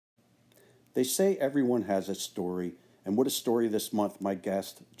They say everyone has a story, and what a story this month my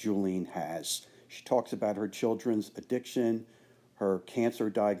guest, Julene, has. She talks about her children's addiction, her cancer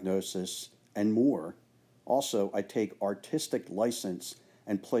diagnosis, and more. Also, I take artistic license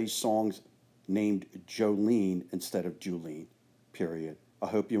and play songs named Jolene instead of Julene, period. I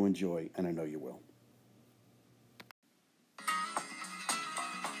hope you enjoy, and I know you will.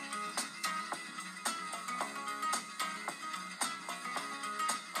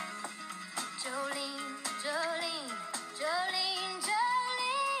 Jolene, Jolene, Jolene,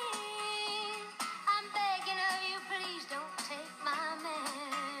 Jolene, I'm begging of you, please don't take my man.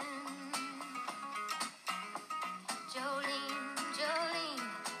 Jolene, Jolene,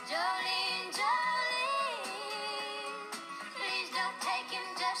 Jolene, Jolene, please don't take him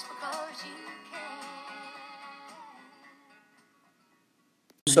just because you can.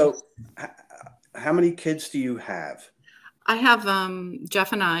 So, how many kids do you have? I have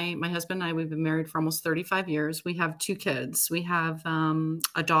Jeff and I, my husband and I, we've been married for almost 35 years. We have two kids. We have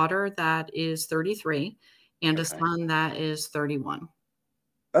a daughter that is 33 and a Okay. son that is 31.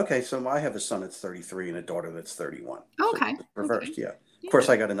 Okay, so I have a son that's 33 and a daughter that's 31. So Okay. it's reversed, Okay. yeah. Of course,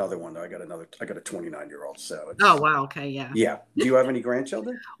 I got another one though. I got a 29-year-old. So it's, Oh, wow. Okay. Yeah. yeah. Do you have any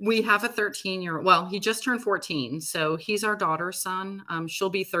grandchildren? We have a 13-year-old. Well, he just turned 14. So he's our daughter's son.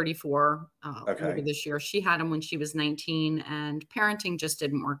 She'll be 34 Okay. later this year. She had him when she was 19, and parenting just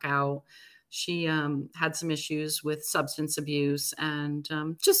didn't work out. She had some issues with substance abuse and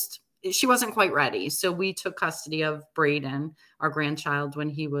she wasn't quite ready. So we took custody of Braden, our grandchild, when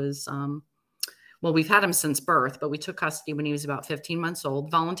he was well, we've had him since birth, but we took custody when he was about 15 months old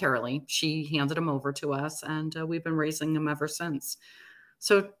voluntarily. She handed him over to us, and we've been raising him ever since.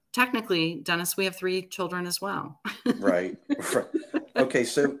 So technically, Dennis, we have 3 children as well. Right. Okay,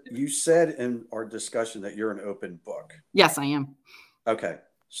 so you said in our discussion that you're an open book. Yes, I am. Okay,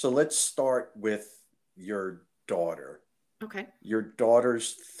 so let's start with your daughter. Okay. Your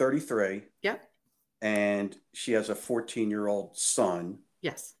daughter's 33. Yep. And she has a 14-year-old son.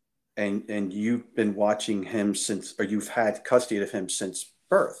 Yes. And you've been watching him since, or you've had custody of him since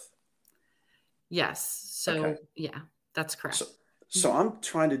birth. Yes. So, Okay. Yeah, that's correct. So I'm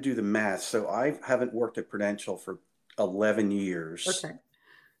trying to do the math. So I haven't worked at Prudential for 11 years. Okay.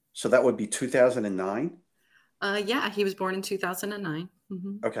 So that would be 2009? Yeah, he was born in 2009.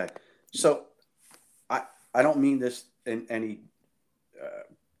 Mm-hmm. Okay. So I don't mean this in any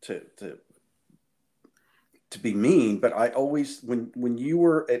to be mean, but I always, when you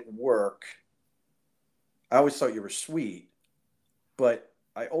were at work, I always thought you were sweet, but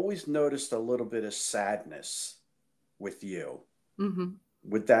I always noticed a little bit of sadness with you. Mm-hmm.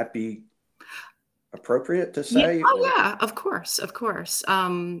 Would that be appropriate to say? Yeah. Oh, yeah, of course. Of course.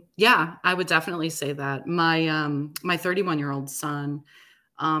 Yeah, I would definitely say that. My 31-year-old son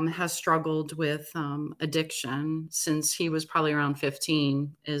has struggled with addiction since he was probably around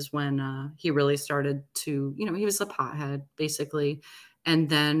 15 is when he really started to, he was a pothead basically. And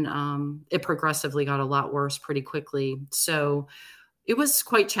then it progressively got a lot worse pretty quickly. So it was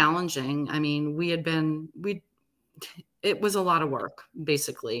quite challenging. I mean, it was a lot of work,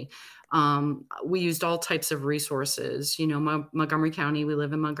 basically. We used all types of resources. Montgomery County, we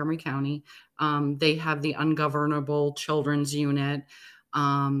live in Montgomery County. They have the ungovernable children's unit.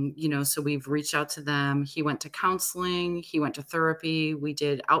 So we've reached out to them. He went to counseling. He went to therapy. We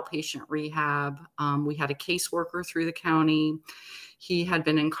did outpatient rehab. We had a caseworker through the county. He had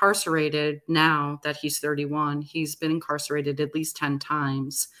been incarcerated. Now that he's 31, he's been incarcerated at least 10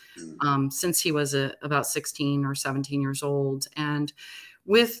 times since he was about 16 or 17 years old. And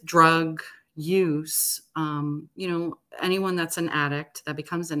with drug use, anyone that's an addict, that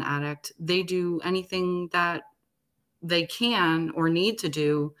becomes an addict, they do anything that they can or need to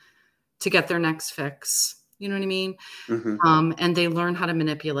do to get their next fix. You know what I mean? Mm-hmm. And they learn how to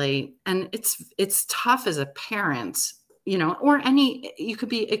manipulate. And it's tough as a parent, or it could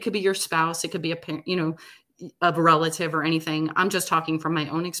be your spouse. It could be a parent, a relative or anything. I'm just talking from my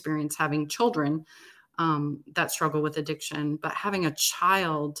own experience having children that struggle with addiction, but having a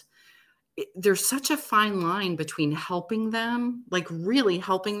child, there's such a fine line between helping them, like really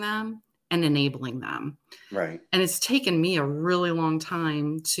helping them, and enabling them. Right. And it's taken me a really long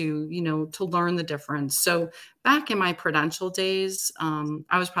time to learn the difference. So back in my Prudential days,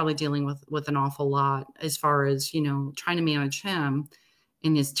 I was probably dealing with an awful lot as far as, trying to manage him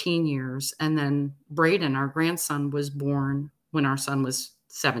in his teen years. And then Braden, our grandson, was born when our son was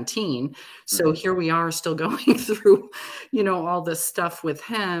 17. So here we are still going through, all this stuff with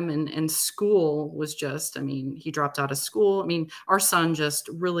him, and school was just, he dropped out of school. Our son just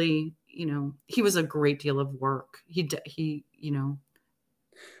really, he was a great deal of work.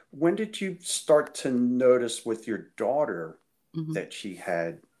 when did you start to notice with your daughter Mhm. that she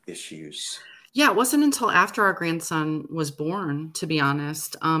had issues? Yeah, it wasn't until after our grandson was born, to be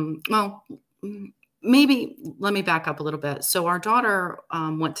honest. Well, maybe let me back up a little bit. So our daughter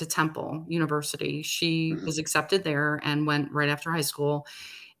went to Temple University. She Hmm. was accepted there and went right after high school.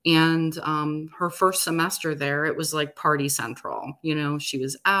 And her first semester there, it was like party central. You know, she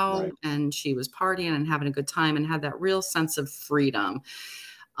was out Right. and she was partying and having a good time and had that real sense of freedom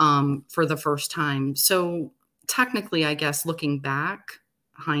for the first time. So technically, I guess looking back,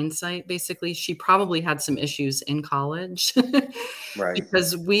 hindsight, basically, she probably had some issues in college Right.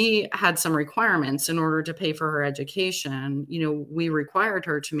 because we had some requirements in order to pay for her education. You know, we required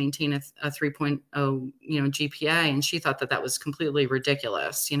her to maintain a 3.0, GPA, and she thought that that was completely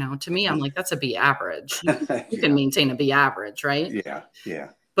ridiculous. You know, to me, I'm like, that's a B average. You can Yeah. maintain a B average, right? Yeah. Yeah.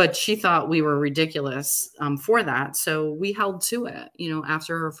 But she thought we were ridiculous for that. So we held to it. You know,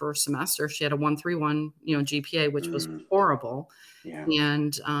 after her first semester, she had a 131, GPA, which was Mm, horrible, yeah.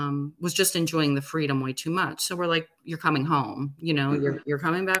 and was just enjoying the freedom way too much. So we're like, you're coming home. You know, Hmm. you're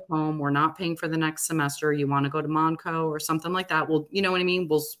coming back home. We're not paying for the next semester. You want to go to Monco or something like that? Well, you know what I mean?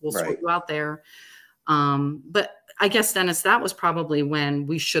 We'll sort Right. you out there. But I guess, Dennis, that was probably when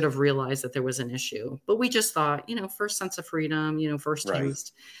we should have realized that there was an issue. But we just thought, first sense of freedom, first Right.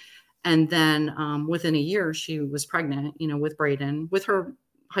 taste. And then within a year, she was pregnant, with Braden, with her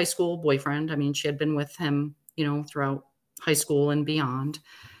high school boyfriend. I mean, she had been with him, throughout high school and beyond.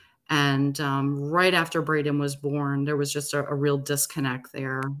 And right after Braden was born, there was just a real disconnect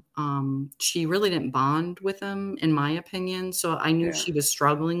there. She really didn't bond with him, in my opinion. So I knew Yeah. she was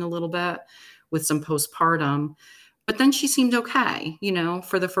struggling a little bit with some postpartum. But then she seemed okay,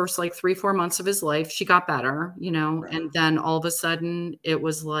 for the first like 3, 4 months of his life. She got better, Right. and then all of a sudden it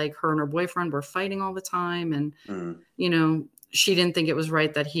was like her and her boyfriend were fighting all the time. And, Mm, she didn't think it was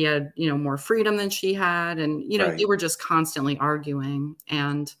right that he had, more freedom than she had. And, they right. were just constantly arguing.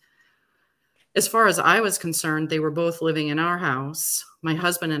 And as far as I was concerned, they were both living in our house, my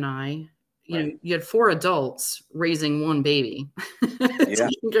husband and I. Right. You had 4 adults raising 1 baby. Yeah.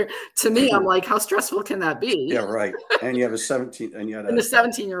 To me, I'm like, how stressful can that Yeah. be? Right. And you have a 17, and you had And the a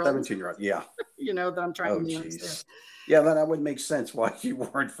 17-year-old, 17-year-old. Yeah. that I'm trying to Oh, manage there. geez. Yeah. Then that would make sense why you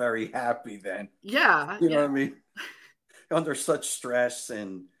weren't very happy then. Yeah, You know yeah. what I mean? Under such stress,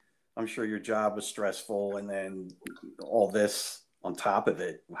 and I'm sure your job was stressful, and then all this on top of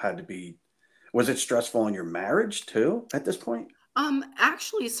it had to be. Was it stressful in your marriage too at this point?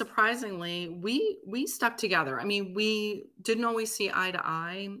 Actually, surprisingly, we stuck together. I mean, we didn't always see eye to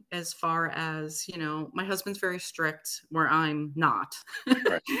eye as far as, my husband's very strict where I'm not.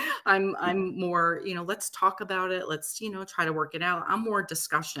 Right. I'm more, let's talk about it. Let's, try to work it out. I'm more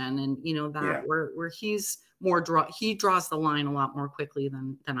discussion and, that Yeah. where he's more he draws the line a lot more quickly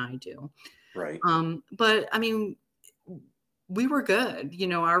than I do. Right. But I mean, we were good,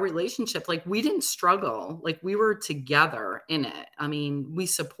 our relationship, like we didn't struggle, like we were together in it. I mean, we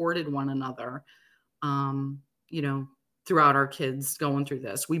supported one another, um, you know, throughout our kids going through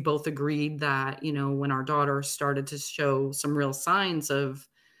this. We both agreed that, when our daughter started to show some real signs of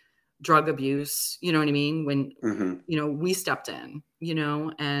drug abuse, you know what I mean? When, Hmm. we stepped in,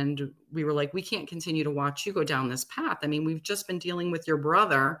 and we were like, we can't continue to watch you go down this path. I mean, we've just been dealing with your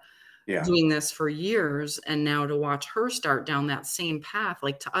brother Yeah. doing this for years, and now to watch her start down that same path,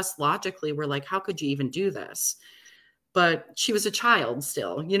 like, to us logically, we're like, how could you even do this? But she was a child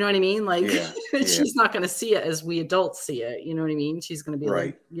still, you know what I mean? Like, Yeah. Yeah. she's not going to see it as we adults see it, you know what I mean? She's going to be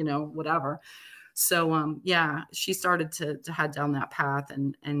like, Right. whatever. So yeah, she started to head down that path,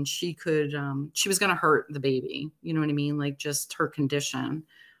 and she was going to hurt the baby, you know what I mean? Like, just her condition.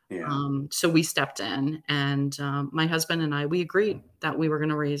 Yeah. So we stepped in, and my husband and I, we agreed that we were going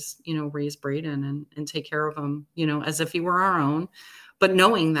to raise Braden and take care of him, as if he were our own, but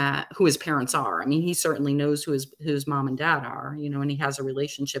knowing that who his parents are. I mean, he certainly knows who his mom and dad are, and he has a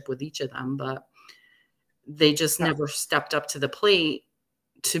relationship with each of them, but they just How, never stepped up to the plate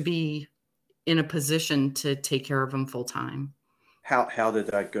to be in a position to take care of him full time. how did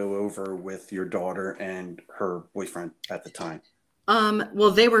that go over with your daughter and her boyfriend at the time?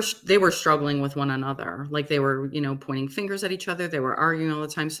 Well, they were struggling with one another. Like, they were, pointing fingers at each other. They were arguing all the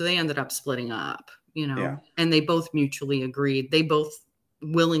time. So they ended up splitting up, Yeah. and they both mutually agreed. They both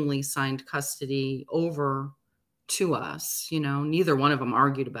willingly signed custody over to us. Neither one of them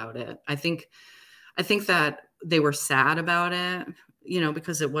argued about it. I think that they were sad about it,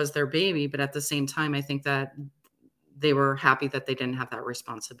 because it was their baby, but at the same time, I think that they were happy that they didn't have that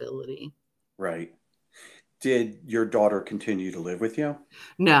responsibility. Right. Did your daughter continue to live with you?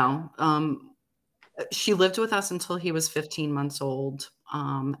 No, she lived with us until he was 15 months old.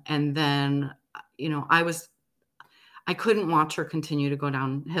 And then, I couldn't watch her continue to go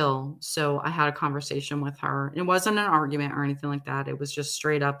downhill. So I had a conversation with her. It wasn't an argument or anything like that. It was just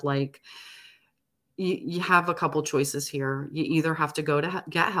straight up like, you have a couple choices here. You either have to go to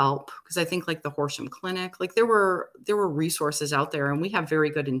get help, because I think like the Horsham Clinic, like there were resources out there, and we have very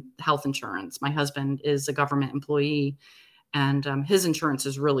good health insurance. My husband is a government employee, and his insurance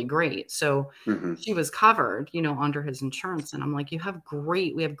is really great. So Hmm. she was covered, under his insurance. And I'm like, we have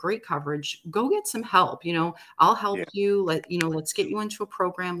great coverage. Go get some help. I'll help Yeah. you. Let's get you into a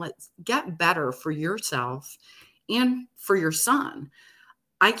program. Let's get better for yourself and for your son.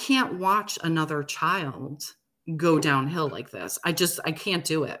 I can't watch another child go downhill like this. I can't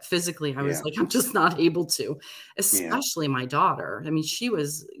do it. Physically, I was Yeah. like, I'm just not able to, Yeah. especially my daughter. I mean, she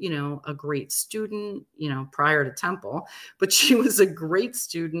was, a great student, prior to Temple, but she was a great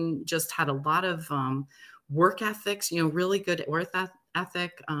student, just had a lot of work ethics, really good work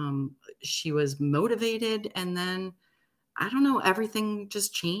ethic. She was motivated. And then I don't know, everything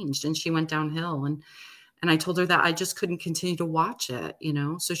just changed and she went downhill. And I told her that I just couldn't continue to watch it,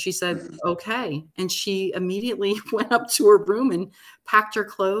 So she said, Hmm. okay. And she immediately went up to her room and packed her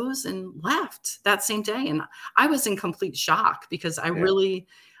clothes and left that same day. And I was in complete shock because Yeah.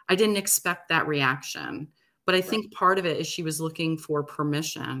 I didn't expect that reaction. But I Right. think part of it is she was looking for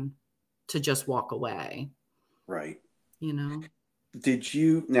permission to just walk away, Right. you know? Did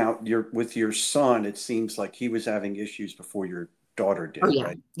you now you're with your son, it seems like he was having issues before your daughter Oh, did, yeah.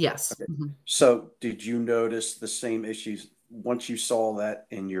 right? Yes. Okay. Mhm. So did you notice the same issues once you saw that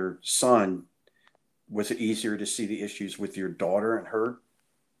in your son? Was it easier to see the issues with your daughter and her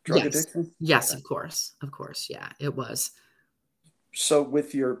drug Yes. addiction? Yes, Okay. of course. Of course. Yeah, it was. So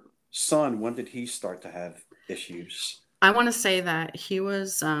with your son, when did he start to have issues? I want to say that he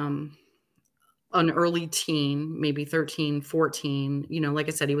was an early teen, maybe 13, 14. Like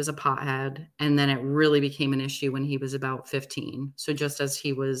I said, he was a pothead. And then it really became an issue when he was about 15. So just as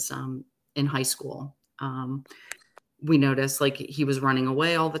he was in high school, we noticed like he was running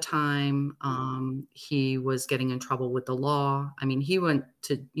away all the time. Mhm. He was getting in trouble with the law. I mean, he went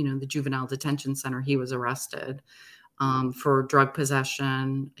to, the juvenile detention center. He was arrested for drug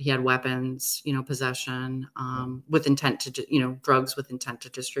possession. He had weapons, possession with intent to, drugs with intent to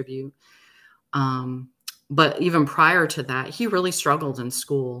distribute. Um, but even prior to that, he really struggled in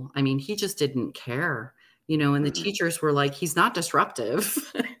school. I mean, he just didn't care, and the Mhm. teachers were like, he's not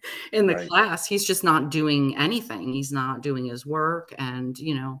disruptive in the Right. class. He's just not doing anything. He's not doing his work. And,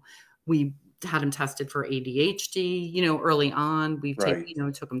 we had him tested for ADHD, early on. Right.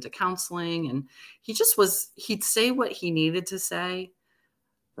 Took him to counseling, and he'd say what he needed to say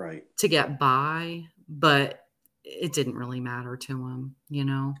Right. to get by, but it didn't really matter to him.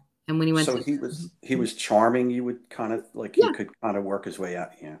 And when he went So to he was charming. You would kind of like he yeah, could kind of work his way out.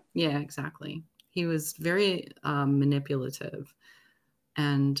 Yeah. yeah, exactly. He was very manipulative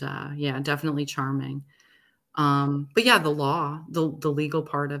and yeah, definitely charming. But yeah, the law, the legal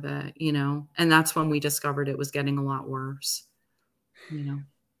part of it, and that's when we discovered it was getting a lot worse, you know.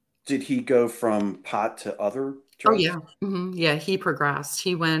 Did he go from pot to other Oh yeah. drugs? Yeah, he progressed.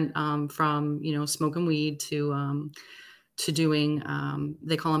 He went from, smoking weed to doing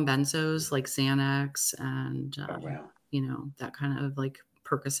they call them benzos like Xanax and Oh wow. that kind of like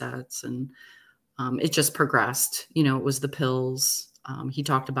Percocets and it just progressed. It was the pills. He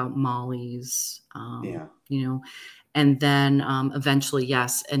talked about Molly's, Yeah. and then eventually,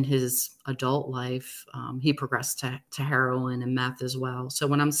 yes, in his adult life, he progressed to heroin and meth as well. So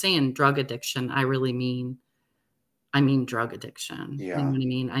when I'm saying drug addiction, I mean drug addiction. You know Yeah. what I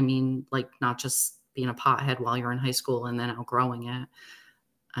mean? I mean like not just being a pothead while you're in high school and then outgrowing it.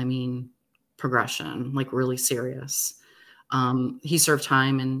 I mean progression, like really serious. He served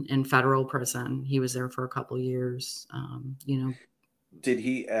time in federal prison. He was there for a couple years. Did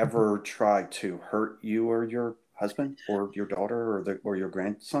he ever try to hurt you or your husband or your daughter or your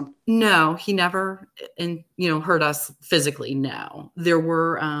grandson? No, he never and hurt us physically. No, there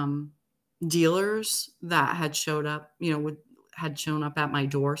were dealers that had showed up. Had shown up at my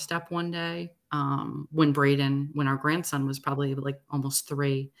doorstep one day when our grandson was probably like almost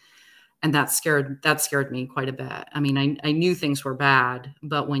 3. And that scared me quite a bit. I mean, I knew things were bad,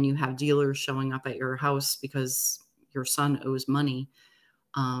 but when you have dealers showing up at your house because your son owes money,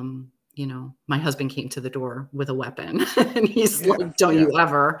 my husband came to the door with a weapon and he's Yeah. like, "Don't Yeah. you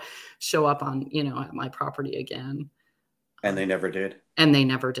ever show up at my property again." And Um, they never did. and they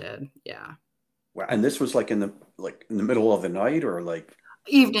never did. Yeah. Wow. And this was like in the middle of the night or like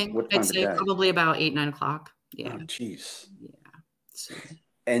Evening, what I'd time of say day? probably about 8, 9 o'clock. Oh, Yeah. geez. Yeah. So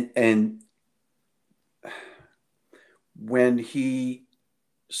And when he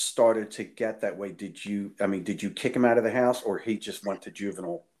started to get that way, did you kick him out of the house, or he just went to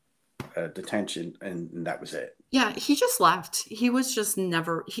juvenile detention and that was it? Yeah, he just left. He was just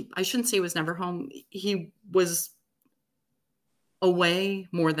never, I shouldn't say he was never home. He was away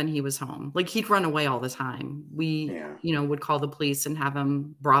more than he was home. Like he'd run away all the time. We, Yeah. would call the police and have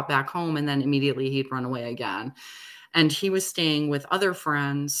him brought back home, and then immediately he'd run away again. And he was staying with other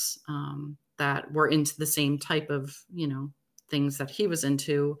friends that were into the same type of, things that he was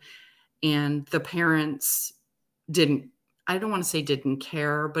into. And the parents didn't, I don't want to say didn't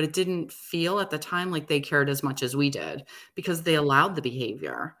care, but it didn't feel at the time like they cared as much as we did, because they allowed the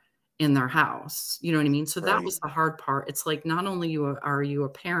behavior in their house. You know what I mean? So that Right. was the hard part. It's like, not only are you a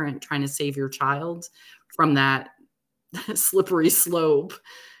parent trying to save your child from that slippery slope,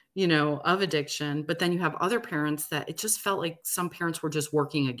 of addiction, but then you have other parents that it just felt like some parents were just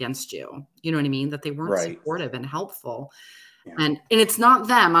working against you. You know what I mean? That they weren't Right. supportive and helpful. Yeah. And it's not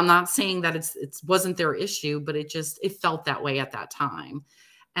them. I'm not saying that it wasn't their issue, but it felt that way at that time.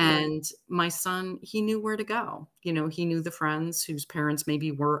 Right. And my son, he knew where to go. He knew the friends whose parents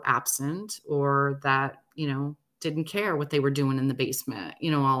maybe were absent, or that, didn't care what they were doing in the basement,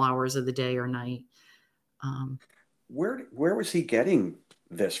 all hours of the day or night. Um, Where was he getting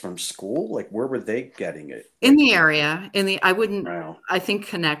this from school? Like, where were they getting it? in Like, the area, wow. I think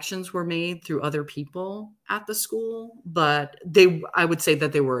connections were made through other people at the school, but I would say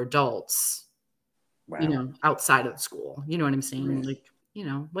that they were adults, Wow. outside of school. You know what I'm saying? Yeah. Like,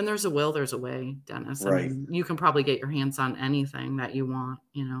 when there's a will, there's a way, Dennis. I Right. mean, you can probably get your hands on anything that you want,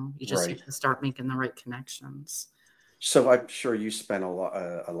 you just Right. have to start making the right connections. So I'm sure you spent a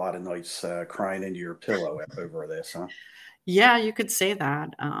lot of nights crying into your pillow over this, huh? Yeah, you could say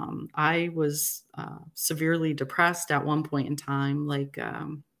that. I was severely depressed at one point in time, like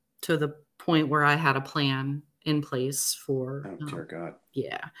to the point where I had a plan in place for, Oh, dear God.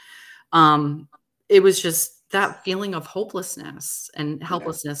 yeah. Um, it was just that feeling of hopelessness and Yeah.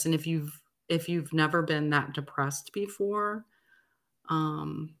 helplessness. And if you've never been that depressed before,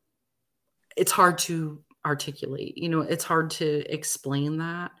 um, it's hard to articulate. It's hard to explain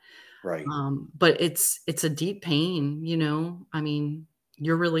that. Right. But it's a deep pain. I mean,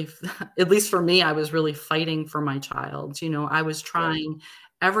 you're really, at least for me, I was really fighting for my child. I was Right. trying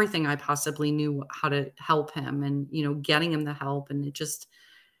everything I possibly knew how to help him, and getting him the help, and it just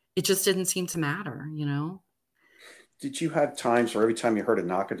didn't seem to matter. Did you have times where every time you heard a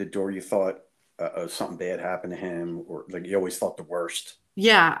knock at the door, you thought something bad happened to him, or like you always thought the worst?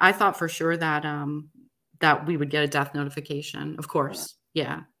 Yeah, I thought for sure that that we would get a death notification, of Uh, course.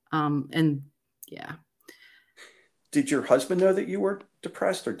 Yeah. And yeah. did your husband know that you were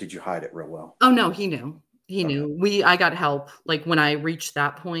depressed, or did you hide it real well? Oh, no, he knew. He Okay. knew. I got help, like, when I reached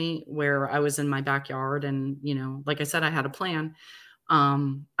that point where I was in my backyard and, like I said, I had a plan.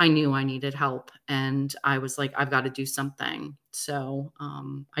 I knew I needed help, and I was like, "I've gotta do something." So,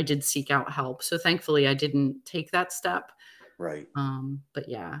 I did seek out help. So, thankfully, I didn't take that step. Right. But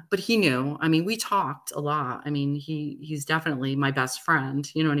yeah, but he knew. I mean, we talked a lot. I mean, he's definitely my best friend,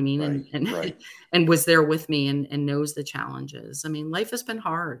 you know what I mean? Right. And Right. and was there with me and knows the challenges. I mean, life has been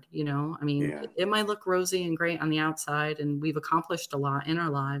hard. I mean, Yeah. it might look rosy and great on the outside, and we've accomplished a lot in our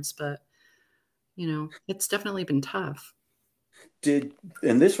lives, but it's definitely been tough. Did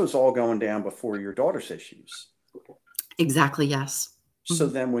and this was all going down before your daughter's issues. Exactly, yes. So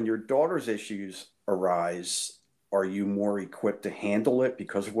Mhm. then when your daughter's issues arise, are you more equipped to handle it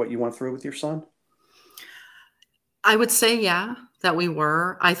because of what you went through with your son? I would say, yeah, that we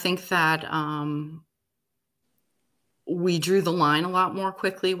were. I think that we drew the line a lot more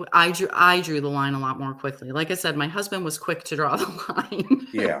quickly. I drew the line a lot more quickly. Like I said, my husband was quick to draw the line,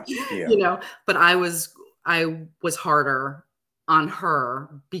 Yeah. Yeah. but I was harder on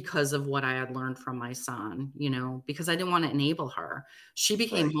her because of what I had learned from my son, because I didn't want to enable her. She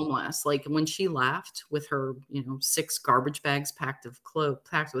became Right. homeless. Like when she left with her, 6 garbage bags packed with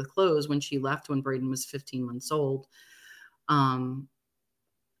clothes when she left when Braden was 15 months old. Um,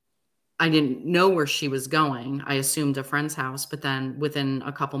 I didn't know where she was going. I assumed a friend's house, but then within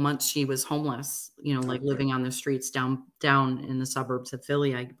a couple months, she was homeless, like Okay. living on the streets down in the suburbs of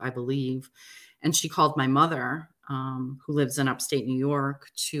Philly, I believe. And she called my mother, who lives in upstate New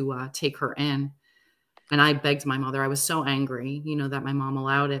York, to take her in. And I begged my mother. I was so angry, that my mom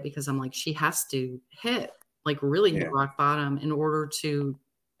allowed it, because I'm like, she has to really hit Yeah. rock bottom in order to,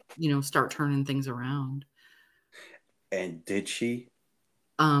 start turning things around. And did she?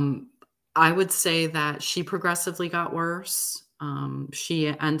 Um, I would say that she progressively got worse. She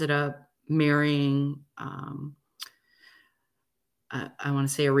ended up marrying, I want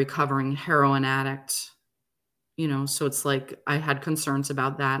to say, a recovering heroin addict. So it's like I had concerns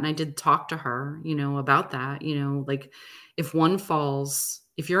about that, and I did talk to her, about that, like if one falls,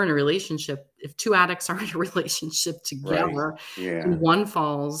 if you're in a relationship, if two addicts are in a relationship Right. together and Yeah. one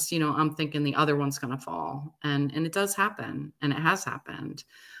falls, I'm thinking the other one's going to fall. And it does happen, and it has happened.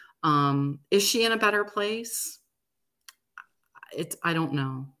 Is she in a better place? I don't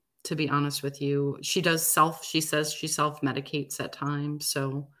know, to be honest with you. She says she self-medicates at times.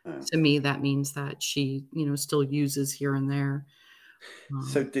 So Uh, to me, that means that she, still uses here and there.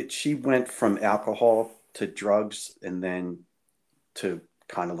 so Um, did she went from alcohol to drugs and then to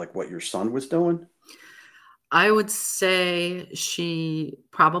kind of like what your son was doing? I would say she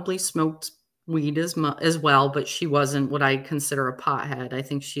probably smoked weed as well, but she wasn't what I consider a pothead. I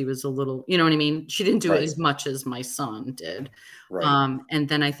think she was a little, you know what I mean? She didn't do it Right. as much as my son did. Right. And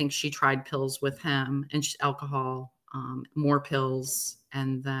then I think she tried pills with him and alcohol, more pills,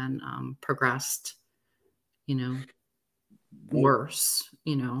 and then progressed, you know, Well, worse,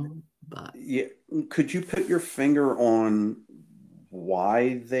 but yeah. Could you put your finger on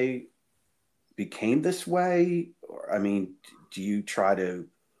why they became this way? Or, I mean, do you try to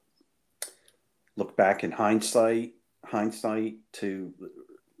look back in hindsight to,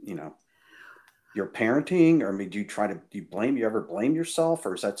 you know, your parenting? Or I mean, do you ever blame yourself,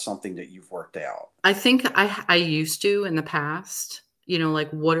 or is that something that you've worked out? I think I used to in the past, like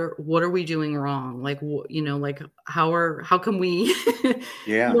what are we doing wrong? Like like how can we you know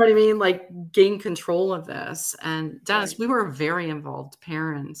Yeah. what I mean? Like gain control of this. And Dennis, Right. we were very involved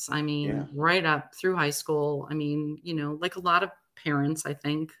parents. I mean, Yeah. right up through high school. I mean, like a lot of parents, I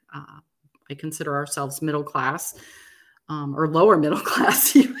think, I consider ourselves middle class, or lower middle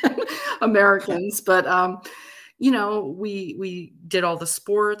class even Americans. But we did all the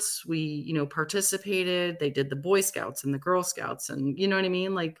sports, we, participated. They did the Boy Scouts and the Girl Scouts, and you know what I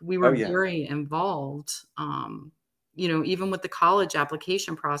mean? Like we Oh were yeah. very involved, even with the college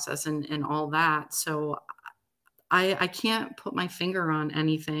application process and all that. So I can't put my finger on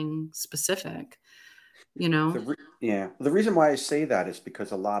anything specific, you know? Yeah. The reason why I say that is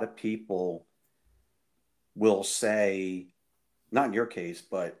because a lot of people will say, not in your case,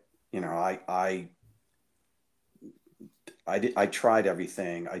 but I tried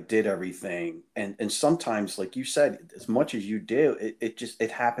everything. I did everything. And sometimes, like you said, as much as you do,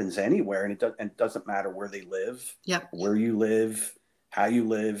 it happens anywhere, and it doesn't matter where they live, Yep. where you live, how you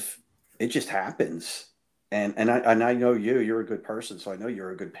live. It just happens. And I know you're a good person, so I know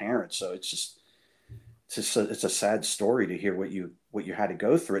you're a good parent. So it's a sad story to hear what you had to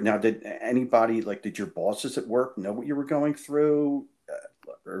go through. Now, did your bosses at work know what you were going through?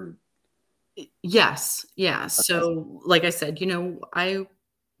 Or Yes. Yeah. okay. So, like I said, I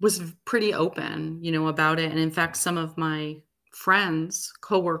was pretty open, about it. And in fact, some of my friends,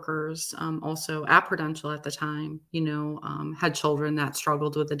 coworkers, also at Prudential at the time, had children that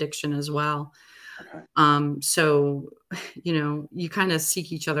struggled with addiction as well. Okay. So, you kind of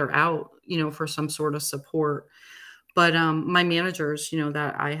seek each other out, for some sort of support. But my managers,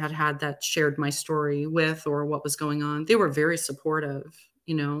 that I had that shared my story with or what was going on, they were very supportive,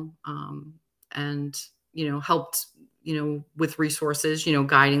 and helped, with resources,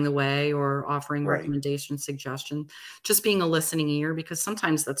 guiding the way or offering Right. recommendation, suggestion, just being a listening ear, because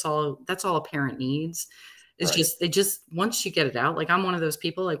sometimes that's all a parent needs. Is Right. just they just once you get it out, like I'm one of those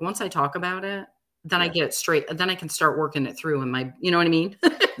people, like once I talk about it, then I Yeah. get it straight, then I can start working it through in my, you know what I mean?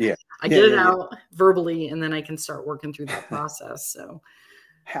 Yeah. I Yeah. get it Yeah. out verbally, and then I can start working through that Yeah. process. So,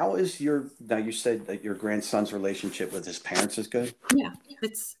 How is now you said that your grandson's relationship with his parents is good? yeah,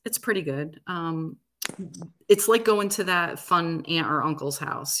 it's pretty good. It's like going to that fun aunt or uncle's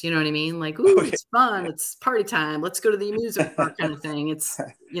house. You know what I mean? Like, Oh ooh, it's fun. yeah. It's party time. Let's go to the amusement park kind of thing. It's,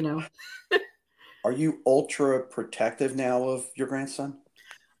 Are you ultra protective now of your grandson?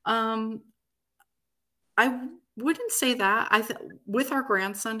 um, I wouldn't say that. With our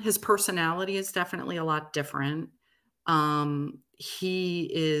grandson, his personality is definitely a lot different. He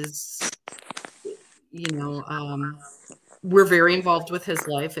is, you know, we're very involved with his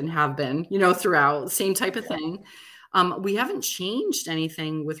life and have been, throughout, same type of Yeah. thing. We haven't changed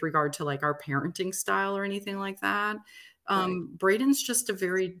anything with regard to like our parenting style or anything like that. Right. Braden's just a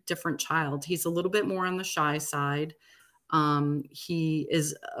very different child. He's a little bit more on the shy side. He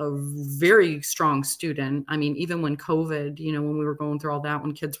is a very strong student. I mean, even when COVID, when we were going through all that,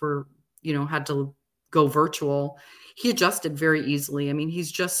 when kids were, had to go virtual, he adjusted very easily. I mean, he's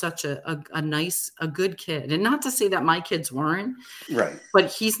just such a nice, a good kid. And not to say that my kids weren't, Right.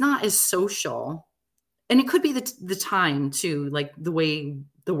 but he's not as social and it could be the time too, like the way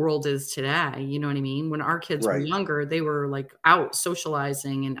the world is today, you know what I mean? When our kids were Right. younger, they were like out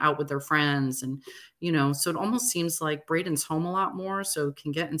socializing and out with their friends and, so it almost seems like Braden's home a lot more, so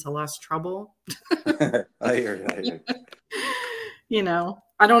can get into less trouble. I hear you. I hear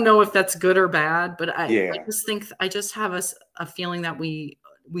I don't know if that's good or bad, but I you. Yeah. just think I just have a feeling that we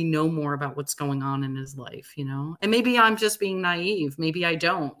know more about what's going on in his life, and maybe I'm just being naive. Maybe I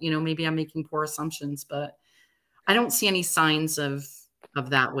don't, maybe I'm making poor assumptions, but I don't see any signs of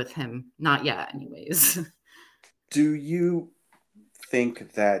that with him. Not yet, anyways. Do you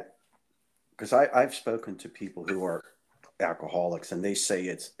think that, because I've spoken to people who are alcoholics and they say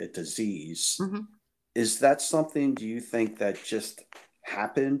it's a disease. Mhm. Is that something, do you think that just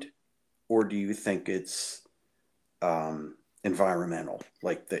happened, or do you think it's environmental,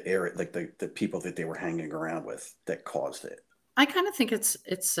 like the area, like the people that they were hanging around with that caused it? I kind of think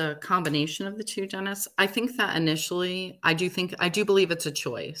it's a combination of the two, Dennis. I think that initially, I do believe it's a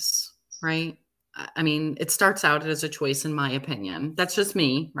choice, right? I mean, it starts out as a choice, in my opinion. That's just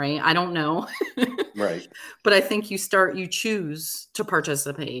me, right? I don't know. Right. But I think you choose to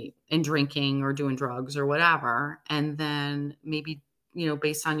participate in drinking or doing drugs or whatever. And then maybe,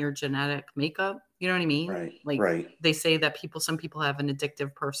 based on your genetic makeup, you know what I mean? Right. Like Right. they say that some people have an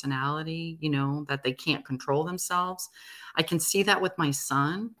addictive personality, that they can't control themselves. I can see that with my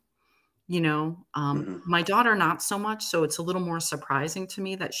son. Hmm. My daughter, not so much. So it's a little more surprising to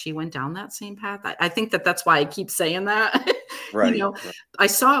me that she went down that same path. I think that that's why I keep saying that. you Right. know, I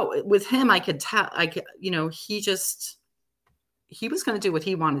saw it with him. I could tell, he was going to do what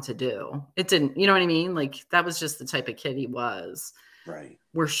he wanted to do. It didn't, you know what I mean? Like that was just the type of kid he was, Right.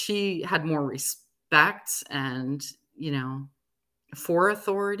 where she had more respect and, for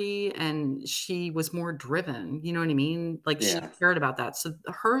authority, and she was more driven, you know what I mean? Like she Yeah. cared about that. So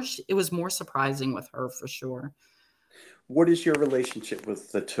it was more surprising with her for sure. What is your relationship with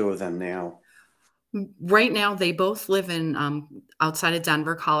the two of them now? Right now, they both live in outside of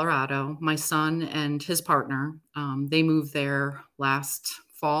Denver, Colorado. My son and his partner, they moved there last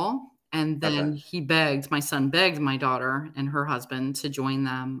fall, and Okay. then my son begged my daughter and her husband to join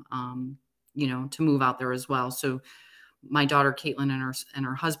them, to move out there as well. So my daughter Caitlin and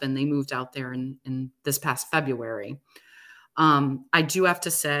her husband, they moved out there in this past February. I do have to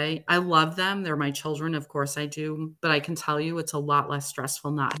say, I love them. They're my children, of course I do, but I can tell you it's a lot less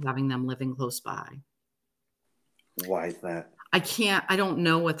stressful not having them living close by. Why is that? I don't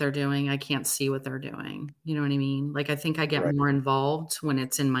know what they're doing. I can't see what they're doing. You know what I mean? Like, I think I get Right. more involved when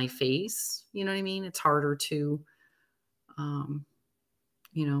it's in my face. You know what I mean? It's harder to, um,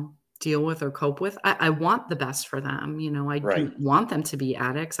 deal with or cope with. I want the best for them. I Right. don't want them to be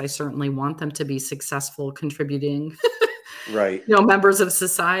addicts. I certainly want them to be successful, contributing, Right. members of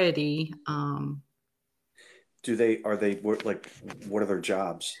society. Are they like, what are their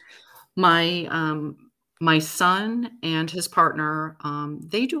jobs? My my son and his partner,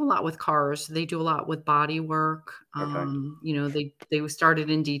 they do a lot with cars. They do a lot with body work. Okay. They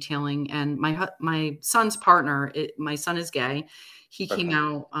started in detailing, and my son's partner, my son is gay. He came Okay.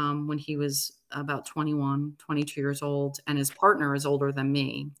 out when he was about 21, 22 years old, and his partner is older than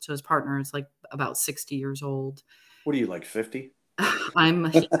me. So his partner is like about 60 years old. What are you, like 50? I'm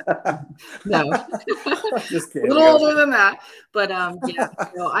no, Just a kidding. little older than that, but,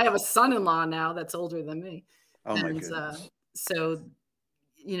 yeah, I have a son-in-law now that's older than me, Oh my and, goodness. so,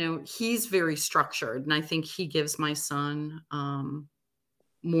 he's very structured, and I think he gives my son,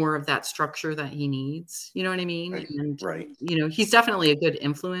 more of that structure that he needs, you know what I mean? Right. And, Right. he's definitely a good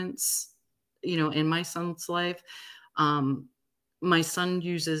influence, in my son's life. Um, my son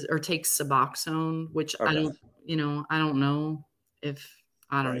uses or takes Suboxone, which Okay. I don't know if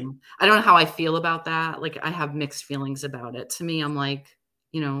I don't Right. know. I don't know how I feel about that. Like, I have mixed feelings about it. To me, I'm like,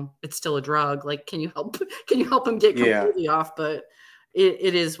 it's still a drug. Like, can you help can you help him get Yeah. completely off? But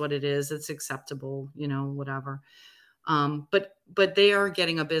it is what it is. It's acceptable, whatever. But they are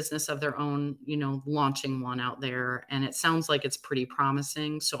getting a business of their own, launching one out there, and it sounds like it's pretty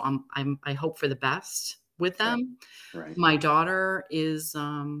promising. So I hope for the best with Right. them. Right. My daughter is,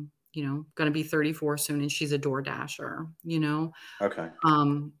 going to be 34 soon, and she's a door dasher. Okay.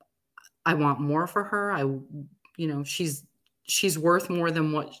 Um, I want more for her. She's worth more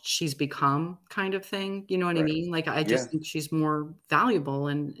than what she's become, kind of thing. You know what I Right. mean? Like, I Yeah. just think she's more valuable,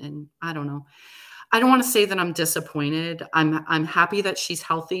 and I don't know. I don't want to say that I'm disappointed. I'm happy that she's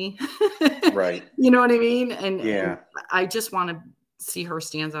healthy. Right. You know what I mean? And Yeah. I just want to see her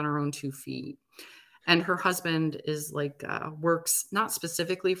stand on her own 2 feet. And her husband is like, works not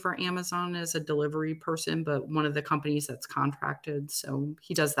specifically for Amazon as a delivery person, but one of the companies that's contracted. So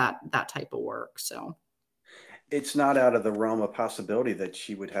he does that type of work. So it's not out of the realm of possibility that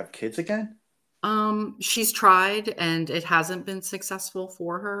she would have kids again? She's tried and it hasn't been successful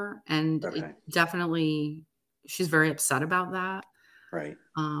for her. And it Okay, definitely, she's very upset about that. right.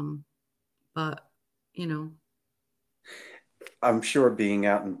 Um, but, you know, I'm sure being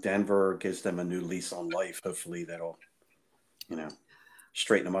out in Denver gives them a new lease on life. Hopefully that'll, you know,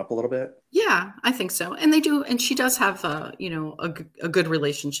 straighten them up a little bit. yeah, I think so. And they do, and she does have a good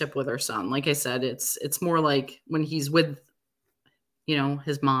relationship with her son. Like I said, it's more like when he's with,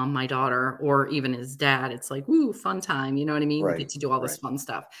 his mom, my daughter, or even his dad, it's like, woo, fun time. You know what I mean? We get Right, to do all this right. fun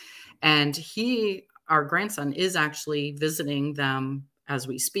stuff. And our grandson is actually visiting them as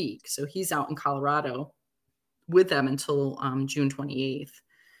we speak. So he's out in Colorado with them until June 28th.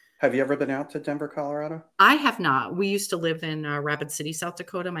 Have you ever been out to Denver, Colorado? I have not. We used to live in Rapid City, South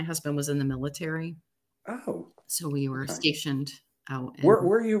Dakota. My husband was in the military. Oh, So we were okay. stationed out Where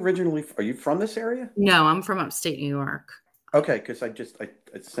are you originally? Are you from this area? No, I'm from upstate New York. Okay, because I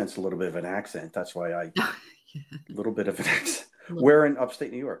sense a little bit of an accent. That's why a Yeah, little bit of an accent. a little. Where in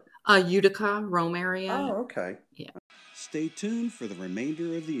upstate New York? Utica, Rome area. Oh, okay. Yeah. Stay tuned for the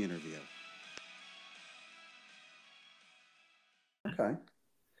remainder of the interview. Okay.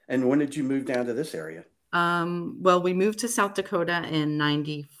 And when did you move down to this area? Well, we moved to South Dakota in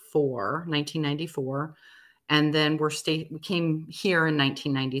 1994. And then we came here in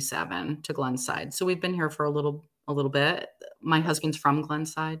 1997 to Glenside. So we've been here for a little bit. My husband's from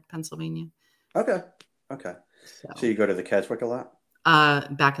Glenside, Pennsylvania. Okay. Okay. So you go to the Keswick a lot?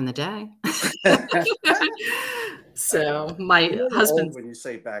 Back in the day. So my husband, when you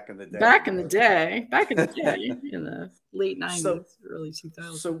say back in the day. back in the day, in the late 90s, early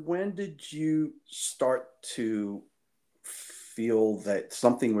 2000s. So when did you start to feel that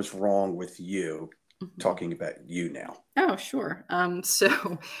something was wrong with you? Talking about you now. Oh, sure.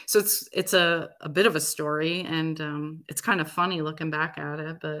 So it's a bit of a story, and it's kind of funny looking back at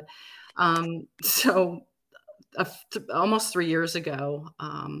it. But so almost 3 years ago,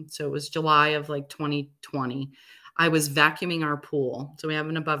 so it was July of like 2020. I was vacuuming our pool. So we have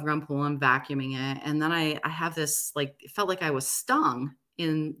an above ground pool. I'm vacuuming it, and then I have this like it felt like I was stung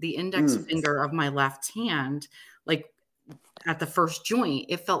in the index finger of my left hand, like at the first joint.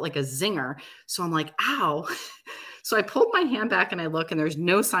 It felt like a zinger. So I'm like, ow. So I pulled my hand back and I look, and there's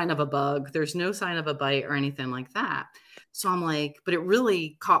no sign of a bug. There's no sign of a bite or anything like that. So I'm like, but it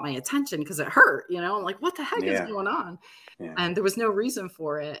really caught my attention because it hurt, I'm like, what the heck is going on? Yeah. And there was no reason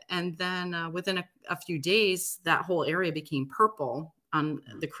for it. And then within a few days, that whole area became purple on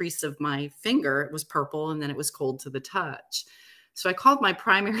the crease of my finger. It was purple, and then it was cold to the touch. So I called my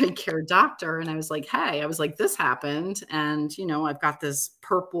primary care doctor, and I was like, hey, this happened. And, I've got this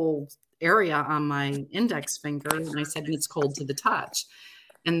purple area on my index finger. And I said, it's cold to the touch.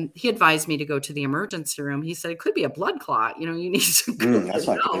 And he advised me to go to the emergency room. He said, it could be a blood clot. You need to go that's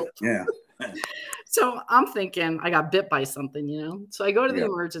not good. Yeah. So I'm thinking I got bit by something, So I go to the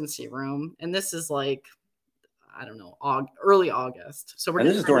emergency room, and this is like, I don't know, early August. So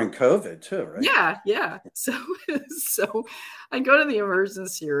this is during COVID too, right? Yeah. So I go to the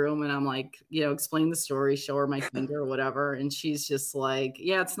emergency room, and I'm like, explain the story, show her my finger or whatever. And she's just like,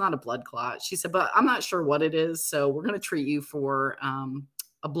 yeah, it's not a blood clot. She said, but I'm not sure what it is. So we're going to treat you for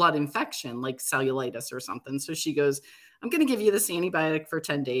a blood infection, like cellulitis or something. So she goes, I'm going to give you this antibiotic for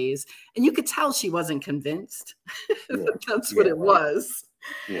 10 days. And you could tell she wasn't convinced that that's what it was.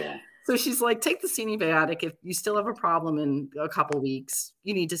 Yeah. So she's like, take this antibiotic. If you still have a problem in a couple of weeks,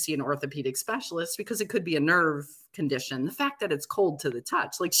 you need to see an orthopedic specialist because it could be a nerve condition. The fact that it's cold to the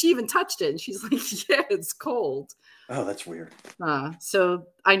touch, like she even touched it and she's like, yeah, it's cold. Oh, that's weird. So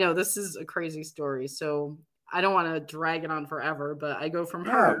I know this is a crazy story. So I don't want to drag it on forever, but I go from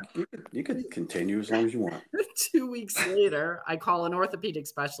her. You could continue as long as you want. 2 weeks later, I call an orthopedic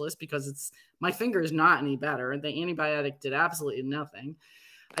specialist because my finger is not any better. The antibiotic did absolutely nothing.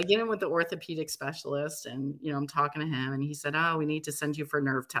 I get in with the orthopedic specialist, and, I'm talking to him, and he said, oh, we need to send you for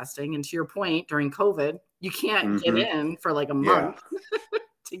nerve testing. And to your point, during COVID, you can't get in for like a month. It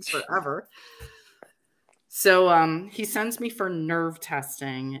takes forever. So he sends me for nerve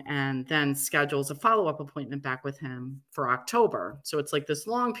testing and then schedules a follow-up appointment back with him for October. So it's like this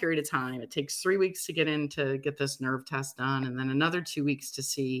long period of time. It takes 3 weeks to get in to get this nerve test done, and then another 2 weeks to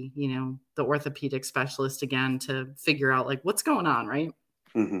see, the orthopedic specialist again to figure out like what's going on, right?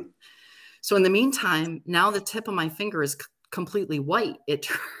 Mm-hmm. So in the meantime, now the tip of my finger is completely white.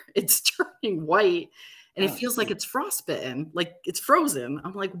 It's turning white, and it Oh, feels like gee. it's frostbitten, like it's frozen.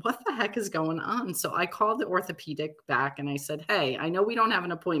 I'm like, what the heck is going on? So I called the orthopedic back and I said, hey, I know we don't have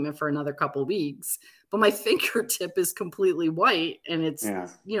an appointment for another couple weeks, but my fingertip is completely white and it's,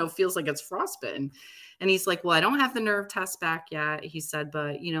 Yeah. feels like it's frostbitten. And he's like, well, I don't have the nerve test back yet. He said,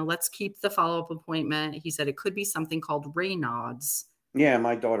 but, let's keep the follow-up appointment. He said it could be something called Raynaud's. Yeah,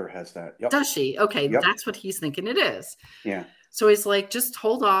 my daughter has that. Yep. Does she? Okay, Yep. that's what he's thinking it is. Yeah. So he's like, just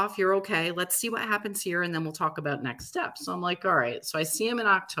hold off. You're okay. Let's see what happens here. And then we'll talk about next steps. So I'm like, all right. So I see him in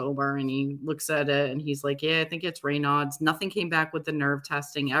October and he looks at it and he's like, yeah, I think it's Raynaud's. Nothing came back with the nerve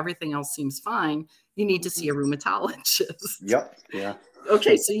testing. Everything else seems fine. You need to see a rheumatologist. Yep. Yeah.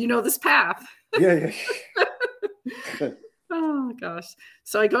 Okay. So you know this path. Yeah. Yeah. Oh gosh.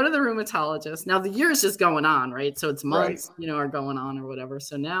 So I go to the rheumatologist. Now the year's just going on, right? So it's months, are going on or whatever.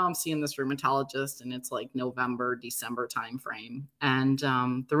 So now I'm seeing this rheumatologist and it's like November, December timeframe. And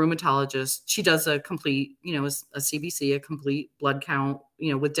the rheumatologist, she does a complete, a CBC, a complete blood count,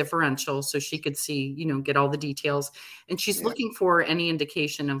 with differential. So she could see, get all the details. And she's looking for any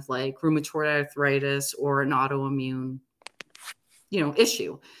indication of like rheumatoid arthritis or an autoimmune,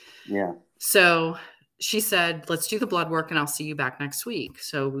 issue. Yeah. So she said, let's do the blood work and I'll see you back next week.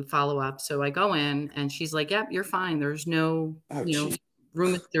 So we follow up. So I go in and she's like, yep, you're fine. There's no,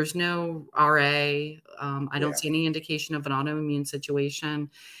 there's no RA. I don't see any indication of an autoimmune situation.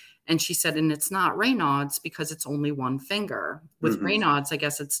 And she said, and it's not Raynaud's because it's only one finger. With Raynaud's, I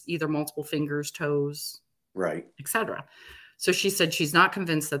guess it's either multiple fingers, toes, right, etc. So she said she's not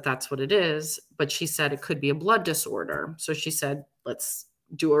convinced that that's what it is, but she said it could be a blood disorder. So she said, let's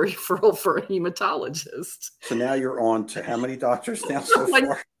do a referral for a hematologist. So now you're on to how many doctors now so like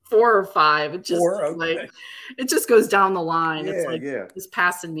far? 4 or 5. It just 4? Okay. like it just goes down the line. Yeah, It's like it's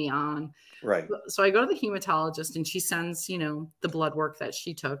passing me on. Right. So I go to the hematologist and she sends, the blood work that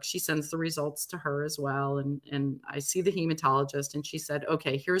she took. She sends the results to her as well. And I see the hematologist and she said,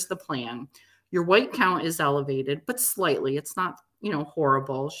 okay, here's the plan. Your white count is elevated, but slightly. It's not,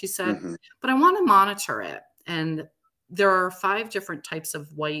 horrible. She said, but I want to monitor it. And there are 5 different types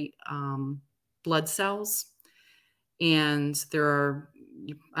of white blood cells. And there are,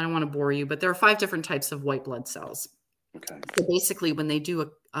 I don't want to bore you, but there are 5 different types of white blood cells. Okay. So basically when they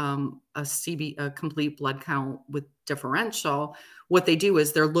do a complete blood count with differential, what they do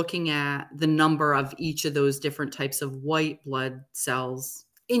is they're looking at the number of each of those different types of white blood cells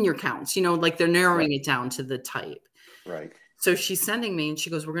in your counts, like they're narrowing it down to the type. Right. So she's sending me and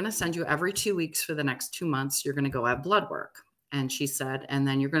she goes, we're going to send you every 2 weeks for the next 2 months. You're going to go have blood work. And she said, and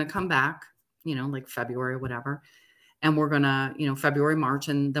then you're going to come back, like February, whatever. And we're going to, February, March,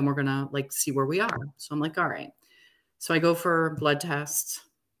 and then we're going to like see where we are. So I'm like, all right. So I go for blood tests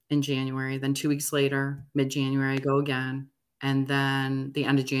in January. Then 2 weeks later, mid-January, I go again. And then the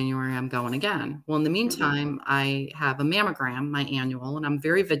end of January, I'm going again. Well, in the meantime, I have a mammogram, my annual, and I'm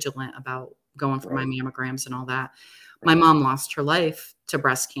very vigilant about going for my mammograms and all that. My mom lost her life to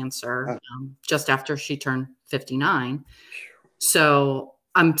breast cancer just after she turned 59. So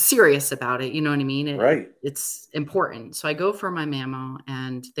I'm serious about it. You know what I mean? It's important. So I go for my mammo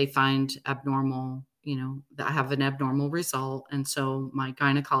and they find abnormal, that I have an abnormal result. And so my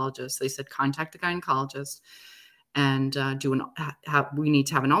gynecologist, they said, contact the gynecologist and we need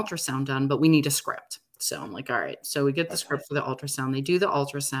to have an ultrasound done, but we need a script. So I'm like, all right. So we get the script for the ultrasound. They do the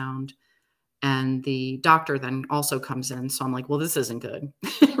ultrasound. And the doctor then also comes in. So I'm like, well, this isn't good.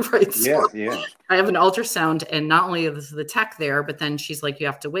 Right. So I have an ultrasound and not only is the tech there, but then she's like, you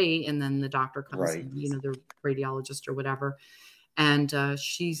have to wait. And then the doctor comes in, the radiologist or whatever. And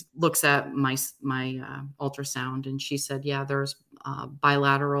she looks at my ultrasound and she said, yeah, there's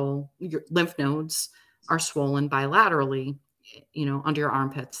bilateral, your lymph nodes are swollen bilaterally, under your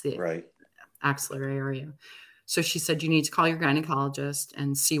armpits, the axillary area. So she said, you need to call your gynecologist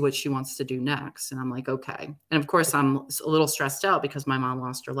and see what she wants to do next. And I'm like, okay. And of course, I'm a little stressed out because my mom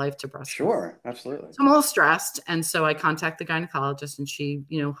lost her life to breast cancer. Sure, absolutely. So I'm a little stressed. And so I contact the gynecologist and she,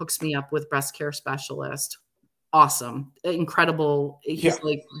 hooks me up with breast care specialist. Awesome. Incredible. He's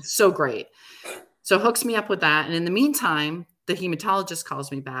like, so great. So hooks me up with that. And in the meantime, the hematologist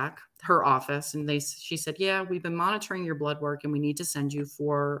calls me back, her office, and she said, yeah, we've been monitoring your blood work and we need to send you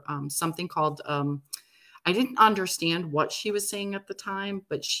for something called, I didn't understand what she was saying at the time,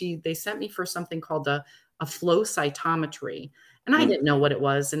 but they sent me for something called a flow cytometry. And I didn't know what it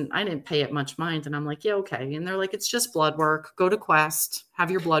was and I didn't pay it much mind. And I'm like, yeah, okay. And they're like, it's just blood work. Go to Quest,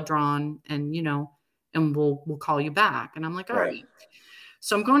 have your blood drawn and, and we'll call you back. And I'm like, all right.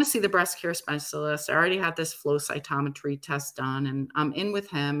 So I'm going to see the breast care specialist. I already had this flow cytometry test done and I'm in with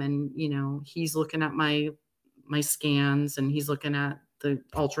him and, he's looking at my scans and he's looking at the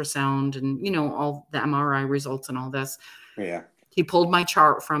ultrasound and, all the MRI results and all this. Yeah. He pulled my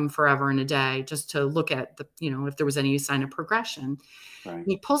chart from Forever and a Day just to look at the, if there was any sign of progression. Right.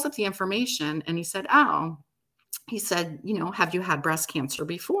 He pulls up the information and he said, have you had breast cancer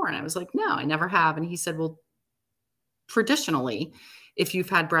before? And I was like, no, I never have. And he said, well, traditionally, if you've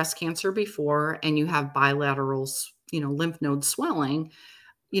had breast cancer before and you have bilateral, lymph node swelling,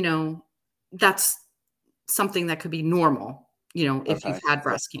 that's something that could be normal, if you've had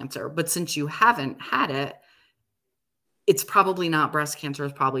breast cancer. But since you haven't had it, it's probably not breast cancer.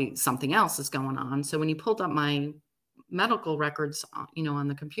 It's probably something else is going on. So when he pulled up my medical records, on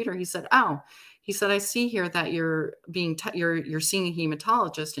the computer, he said, I see here that you're you're seeing a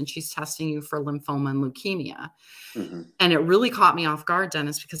hematologist and she's testing you for lymphoma and leukemia. Mm-hmm. And it really caught me off guard,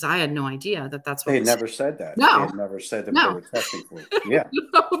 Dennis, because I had no idea that that's what they had never said that. No. They had never said that they were testing for it. Yeah.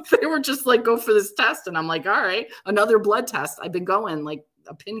 No, they were just like, go for this test. And I'm like, all right, another blood test. I've been going like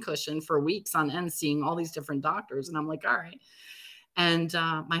a pincushion for weeks on end, seeing all these different doctors. And I'm like, all right. And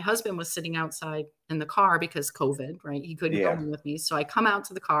my husband was sitting outside in the car because COVID, right? He couldn't go in with me. So I come out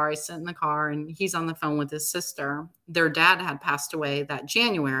to the car, I sit in the car, and he's on the phone with his sister. Their dad had passed away that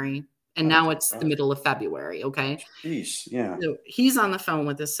January, and now it's the middle of February, okay? Jeez, yeah. So he's on the phone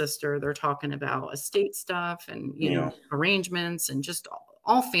with his sister. They're talking about estate stuff and, arrangements and just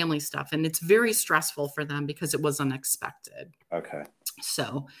all family stuff. And it's very stressful for them because it was unexpected. Okay.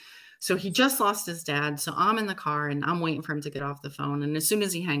 So he just lost his dad. So I'm in the car and I'm waiting for him to get off the phone. And as soon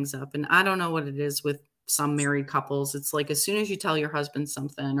as he hangs up, and I don't know what it is with some married couples, it's like as soon as you tell your husband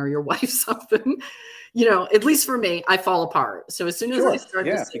something or your wife something, at least for me, I fall apart. So as soon as I start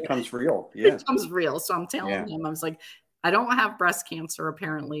to say it becomes real. Yeah. It becomes real. So I'm telling him, I was like, I don't have breast cancer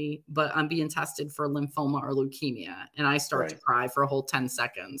apparently, but I'm being tested for lymphoma or leukemia. And I start to cry for a whole 10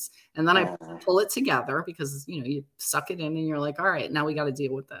 seconds. And then I pull it together because, you suck it in and you're like, all right, now we got to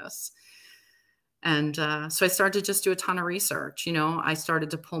deal with this. And so I started to just do a ton of research. I started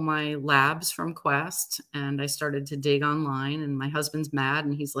to pull my labs from Quest and I started to dig online, and my husband's mad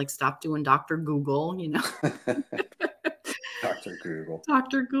and he's like, stop doing Dr. Google, Dr. Google.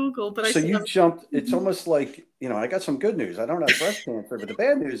 Dr. Google. But so you jumped, it's almost like, I got some good news. I don't have breast cancer, but the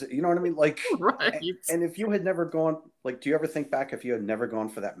bad news, you know what I mean? Like, right. And if you had never gone, like, do you ever think back if you had never gone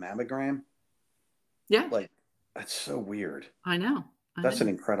for that mammogram? Yeah. Like, that's so weird. I know. That's an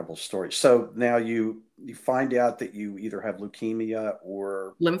incredible story. So now you find out that you either have leukemia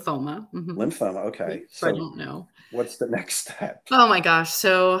or lymphoma. Mm-hmm. Lymphoma. Okay. So I don't know. What's the next step? Oh my gosh.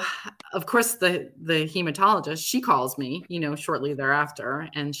 So of course the hematologist, she calls me, shortly thereafter.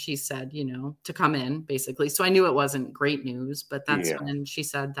 And she said, to come in basically. So I knew it wasn't great news, but that's when she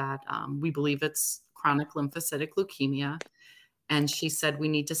said that we believe it's chronic lymphocytic leukemia. And she said, we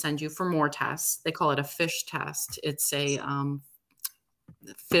need to send you for more tests. They call it a FISH test. It's a,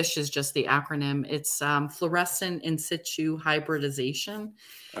 FISH is just the acronym. It's fluorescent in situ hybridization.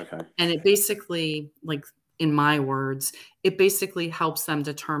 Okay. And it basically, like in my words, it basically helps them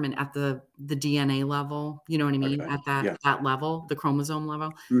determine at the DNA level, you know what I mean? Okay. At that level, the chromosome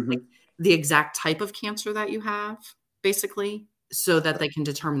level, like the exact type of cancer that you have, basically, so that they can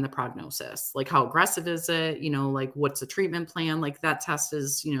determine the prognosis. Like how aggressive is it? Like what's the treatment plan? Like that test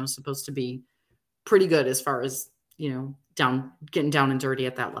is, supposed to be pretty good as far as, getting down and dirty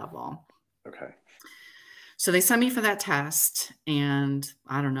at that level. Okay. So they sent me for that test and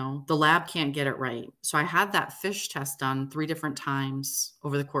I don't know, the lab can't get it right. So I had that FISH test done 3 different times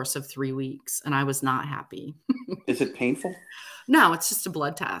over the course of 3 weeks and I was not happy. Is it painful? No, it's just a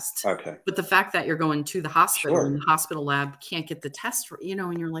blood test. Okay. But the fact that you're going to the hospital and the hospital lab can't get the test,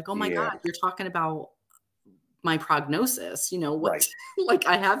 and you're like, oh my God, you're talking about my prognosis, what, like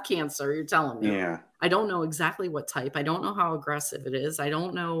I have cancer, you're telling me. Yeah. I don't know exactly what type. I don't know how aggressive it is. I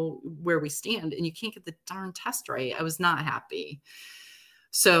don't know where we stand and you can't get the darn test right. I was not happy.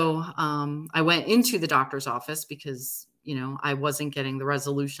 So I went into the doctor's office because, I wasn't getting the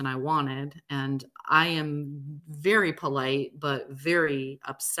resolution I wanted. And I am very polite, but very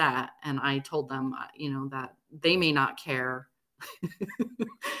upset. And I told them, that they may not care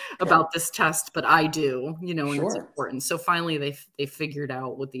about this test, but I do, and it's important. So finally they figured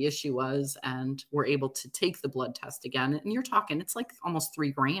out what the issue was and were able to take the blood test again. And you're talking, it's like almost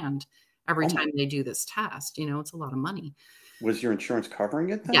 $3,000 every time they do this test. It's a lot of money. Was your insurance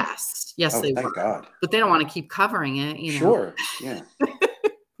covering it then? Yes, they were. Thank God. But they don't want to keep covering it, Sure, yeah.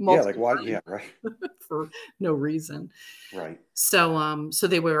 Yeah, like why? Yeah, right. For no reason. Right. So, so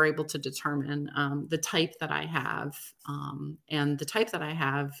they were able to determine the type that I have, and the type that I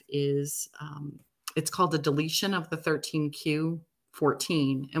have is it's called the deletion of the 13q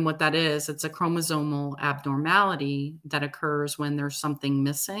 14. And what that is, it's a chromosomal abnormality that occurs when there's something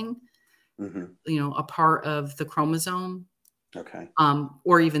missing, a part of the chromosome, Okay.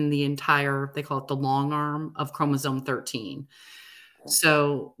 or even the entire, they call it the long arm of chromosome 13.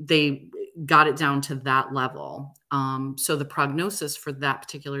 So they got it down to that level. So the prognosis for that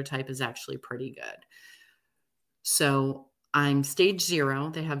particular type is actually pretty good. So I'm stage 0.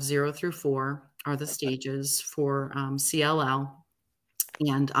 They have 0 through 4 are the stages for CLL.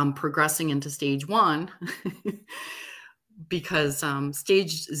 And I'm progressing into stage 1 because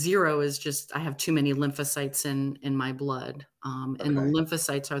stage 0 is just I have too many lymphocytes in my blood. And the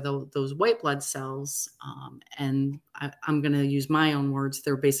lymphocytes are those white blood cells. And I'm going to use my own words.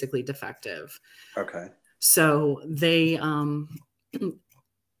 They're basically defective. Okay. So they,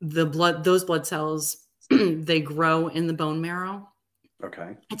 those blood cells, they grow in the bone marrow.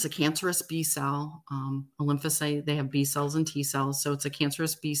 Okay. It's a cancerous B cell, a lymphocyte. They have B cells and T cells. So it's a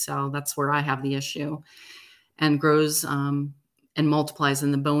cancerous B cell. That's where I have the issue, and grows and multiplies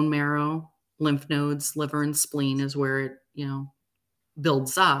in the bone marrow, lymph nodes, liver, and spleen is where it,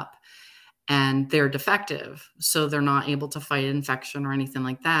 builds up, and they're defective. So they're not able to fight infection or anything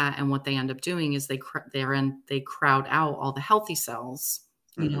like that. And what they end up doing is they crowd out all the healthy cells,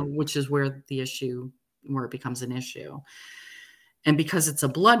 which is where it becomes an issue. And because it's a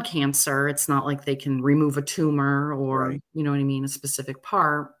blood cancer, it's not like they can remove a tumor or, you know what I mean, a specific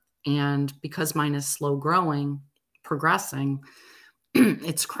part. And because mine is slow growing, progressing,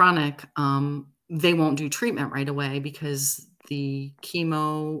 it's chronic. They won't do treatment right away because the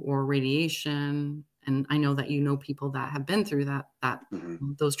chemo or radiation, and I know that people that have been through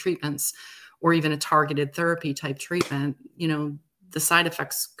those treatments, or even a targeted therapy type treatment, the side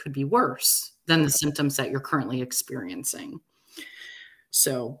effects could be worse than the symptoms that you're currently experiencing.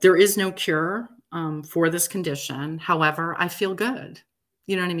 So there is no cure for this condition. However, I feel good.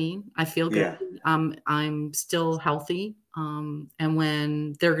 You know what I mean? I feel good. I'm still healthy. And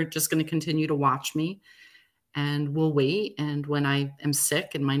when they're just going to continue to watch me, and we'll wait. And when I am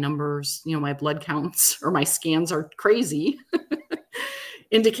sick and my numbers, my blood counts or my scans are crazy,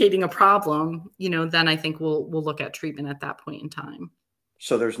 indicating a problem, then I think we'll look at treatment at that point in time.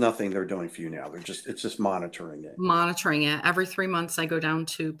 So there's nothing they're doing for you now. It's just monitoring it. Monitoring it. Every 3 months, I go down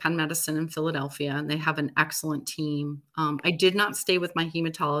to Penn Medicine in Philadelphia, and they have an excellent team. I did not stay with my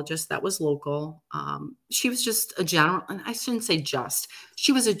hematologist. That was local. She was just a general, and I shouldn't say just,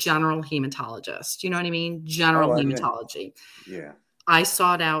 she was a general hematologist. You know what I mean? General hematology. Yeah. I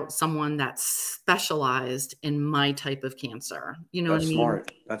sought out someone that specialized in my type of cancer. You know what I mean?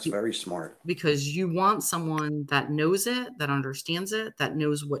 Smart. That's very smart. Because you want someone that knows it, that understands it, that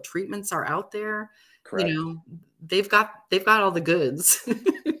knows what treatments are out there. Correct. They've got all the goods.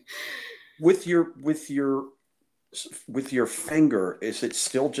 With your finger, is it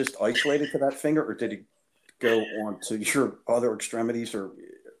still just isolated to that finger, or did it go on to your other extremities, or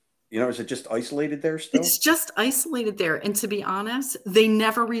is it just isolated there still? It's just isolated there. And to be honest, they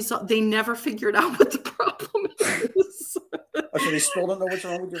never figured out what the problem is. So they still don't know what's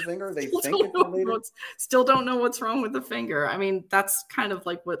wrong with your finger? They think it's related? Still don't know what's wrong with the finger. I mean, that's kind of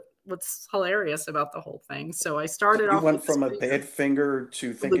like what's hilarious about the whole thing. So I started off. You went from a bad finger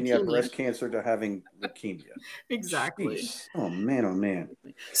to thinking you had breast cancer to having leukemia. Exactly. Jeez. Oh man, oh man.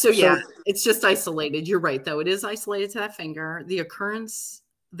 So yeah, it's just isolated. You're right, though. It is isolated to that finger. The occurrences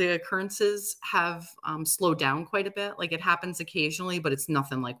have slowed down quite a bit. Like, it happens occasionally, but it's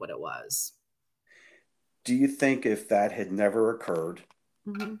nothing like what it was. Do you think if that had never occurred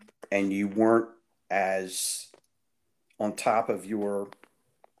and you weren't as on top of your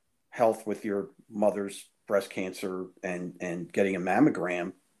health with your mother's breast cancer and getting a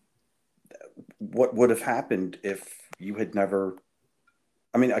mammogram, what would have happened if you had never?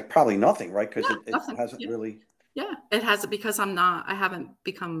 I mean, probably nothing, right? Because it hasn't really. Yeah, it hasn't, because I haven't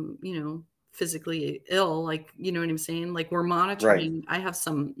become, physically ill. Like, you know what I'm saying? Like, we're monitoring. I have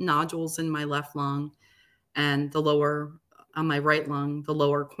some nodules in my left lung, and on my right lung, the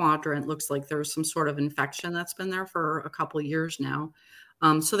lower quadrant looks like there's some sort of infection that's been there for a couple of years now.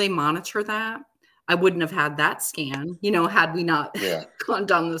 So they monitor that. I wouldn't have had that scan, had we not gone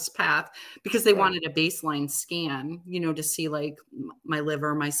down this path, because they wanted a baseline scan, to see like my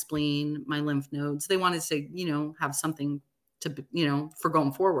liver, my spleen, my lymph nodes. They wanted to, have something to, for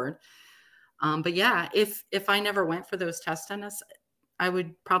going forward. But yeah, if I never went for those tests, Dennis, I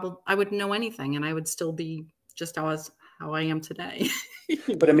wouldn't know anything, and I would still be just how I am today.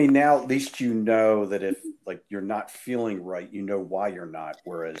 But I mean, now at least you know that if like you're not feeling right, you know why you're not.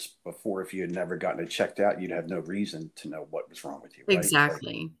 Whereas before, if you had never gotten it checked out, you'd have no reason to know what was wrong with you, right? Like,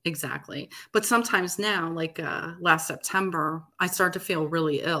 Exactly, exactly. But sometimes now, like last September, I started to feel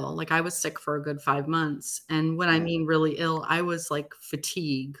really ill. Like I was sick for a good 5 months. And when I yeah, mean really ill, I was like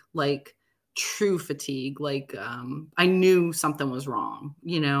fatigue, like true fatigue. Like I knew something was wrong,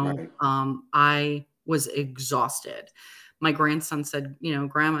 you know. right. I was exhausted. My grandson said, you know,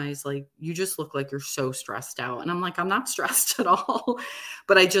 Grandma, he's like, you just look like you're so stressed out. And I'm like, I'm not stressed at all.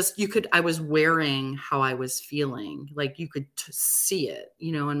 But I was wearing how I was feeling. Like you could see it,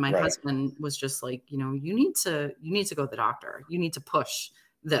 you know, and my Right. husband was just like, you know, you need to go to the doctor. You need to push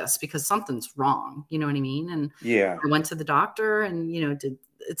this because something's wrong. You know what I mean? And Yeah. I went to the doctor and, you know,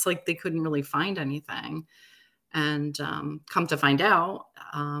 it's like they couldn't really find anything. And come to find out,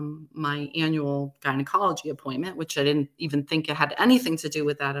 my annual gynecology appointment, which I didn't even think it had anything to do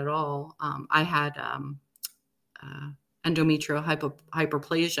with that at all, I had uh, endometrial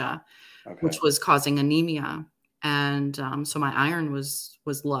hyperplasia, which Okay. was causing anemia. And so my iron was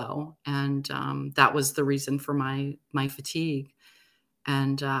low, and that was the reason for my fatigue.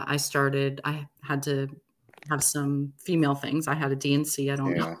 And I had to have some female things. I had a DNC. I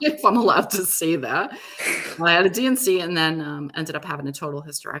don't know Yeah. if I'm allowed to say that. I had a DNC and then ended up having a total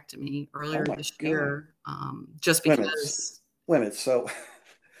hysterectomy Oh earlier my this God. year, just Wait a minute. because. Wait a minute. So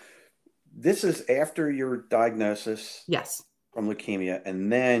this is after your diagnosis Yes, from leukemia,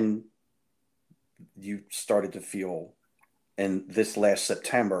 and then you started to feel in this last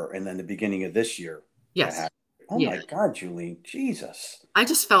September, and then the beginning of this year that yes, happened. Oh yeah. my God, Julene, Jesus. I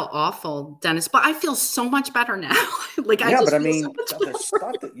just felt awful, Dennis, but I feel so much better now. Like I Yeah, but just I feel so mean, much the better.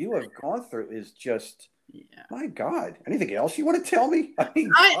 stuff that you have gone through is just, Yeah. my God. Anything else you want to tell me? I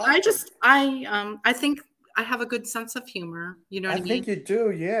mean, I God, just I think I have a good sense of humor. You know I what I mean? think you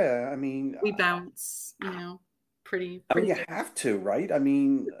do. Yeah. I mean, We bounce, you know, I mean, pretty you good. have to, right? I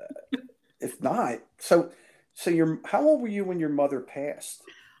mean, if not, so how old were you when your mother passed?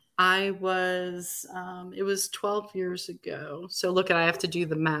 It was 12 years ago. So look at, I have to do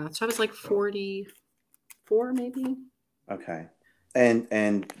the math. So I was like 44, maybe Okay.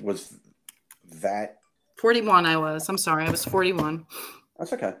 And was that 41. I'm sorry. I was 41.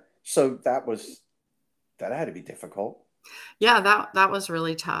 that's okay. So that had to be difficult. Yeah, that was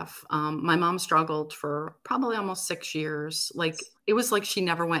really tough. My mom struggled for probably almost 6 years. Like it was like she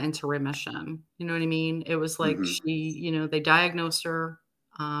never went into remission. You know what I mean? It was like Hmm. you know, they diagnosed her.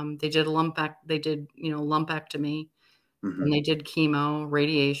 They did, you know, lumpectomy. Then Hmm. they did chemo,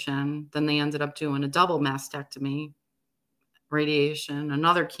 radiation. Then they ended up doing a double mastectomy, radiation,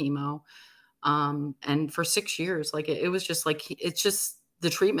 another chemo. And for 6 years, like it was just like it's just the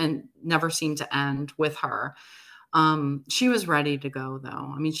treatment never seemed to end with her. She was ready to go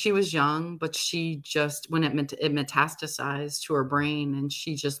though. I mean, she was young, but she just when it metastasized to her brain and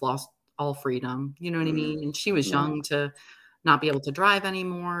she just lost all freedom. You know what I Hmm. mean? And she was Yeah. young to not be able to drive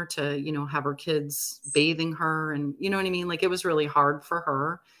anymore, to, you know, have her kids bathing her and you know what I mean? Like it was really hard for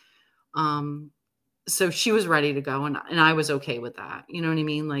her. Um, so she was ready to go and I was okay with that. You know what I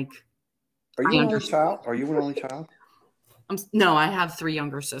mean? Like Are you I an only understood. child? Are you an only child? No, I have 3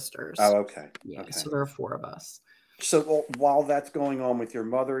 younger sisters. Oh, okay. Yeah, Okay. so there are 4 of us. So while that's going on with your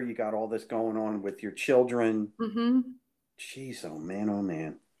mother, you got all this going on with your children. Mhm. Jeez, oh man, oh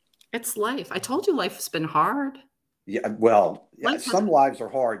man. It's life. I told you life has been hard. Yeah, well, yeah, Life has some lives are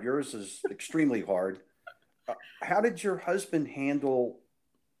hard. Yours is extremely hard. How did your husband handle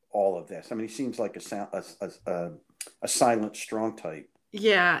all of this? I mean, he seems like a silent, strong type.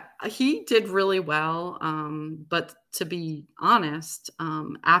 Yeah, he did really well, but to be honest,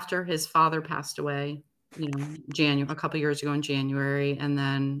 after his father passed away, you know, a couple years ago in January, and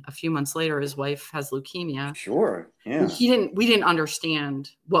then a few months later, his wife has leukemia. Sure, yeah, We didn't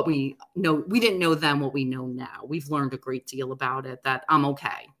understand what we know. We didn't know then what we know now. We've learned a great deal about it, that I'm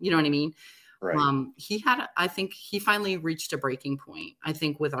okay. You know what I mean? right. I think he finally reached a breaking point. I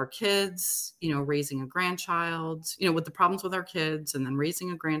think with our kids, you know, raising a grandchild, you know, with the problems with our kids and then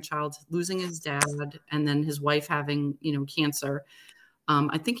raising a grandchild, losing his dad, and then his wife having, you know, cancer.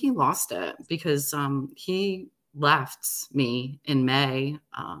 I think he lost it because he left me in May,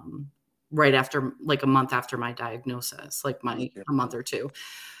 right after, like a month after my diagnosis, like a month or two.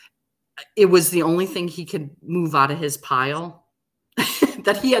 It was the only thing he could move out of his pile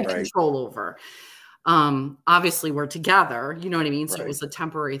that he had Right, control over. Obviously we're together, you know what I mean? So it right. was a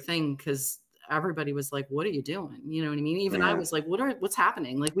temporary thing because everybody was like, what are you doing? You know what I mean? Even I Yeah. was like, what's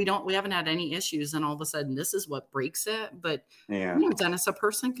happening? Like, we haven't had any issues. And all of a sudden this is what breaks it. But, Yeah. Dennis, a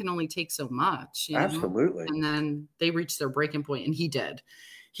person can only take so much, Absolutely. and then they reached their breaking point, and he did.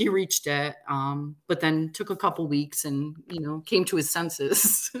 He reached it, but then took a couple weeks and, came to his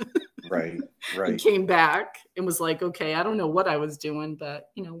senses. Right. He Right. came back and was like, okay, I don't know what I was doing,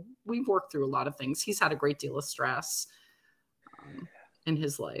 but, we've worked through a lot of things. He's had a great deal of stress in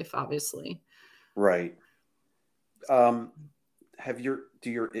his life, obviously. Right. Do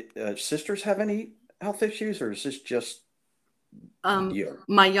your sisters have any health issues, or is this just you?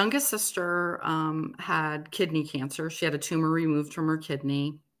 My youngest sister had kidney cancer. She had a tumor removed from her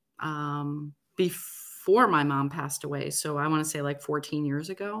kidney before my mom passed away. So I want to say like 14 years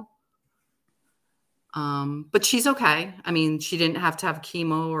ago. But she's okay. I mean, she didn't have to have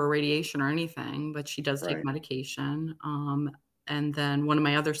chemo or radiation or anything, but she does take Right. medication. And then one of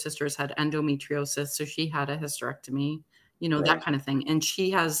my other sisters had endometriosis, so she had a hysterectomy, that Right. kind of thing. And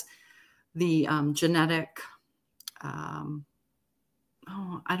she has the genetic, I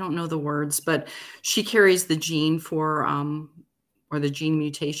don't know the words, but she carries the gene for, or the gene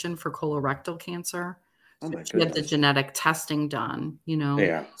mutation for colorectal cancer. Oh So my she had the goodness. genetic testing done,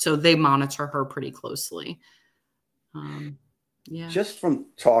 Yeah. so they monitor her pretty closely. Yeah. Just from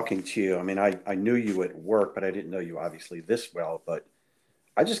talking to you, I mean, I knew you at work, but I didn't know you obviously this well. But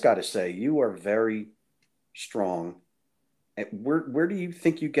I just got to say, you are very strong. And where do you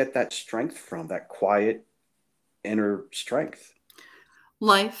think you get that strength from? That quiet inner strength?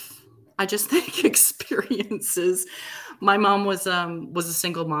 Life. I just think experiences. My mom was a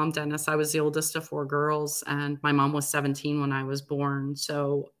single mom, Dennis. I was the oldest of 4 girls, and my mom was 17 when I was born.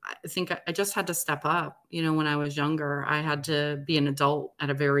 So I think I just had to step up. When I was younger, I had to be an adult at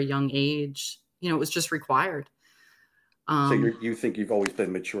a very young age. It was just required. So Um, you think you've always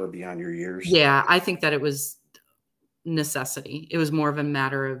been mature beyond your years? yeah, I think that it was necessity. It was more of a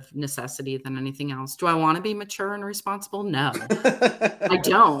matter of necessity than anything else. Do I want to be mature and responsible? No, I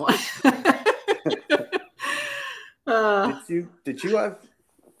don't. uh, Did you have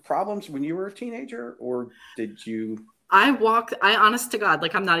problems when you were a teenager, or did you? I honest to God,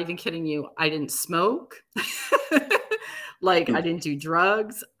 like, I'm not even kidding you. I didn't smoke. Like, I didn't do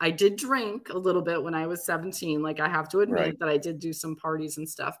drugs. I did drink a little bit when I was 17. Like, I have to Right. admit that I did do some parties and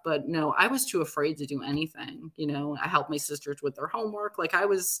stuff, but no, I was too afraid to do anything. I helped my sisters with their homework. Like, yeah,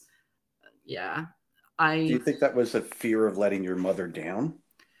 Do you I, think that was a fear of letting your mother down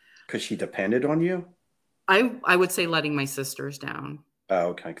because she depended on you? I would say letting my sisters down. Oh,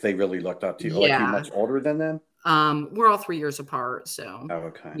 okay. They really looked up to you. Like you Yeah. much older than them? We're all 3 years apart, so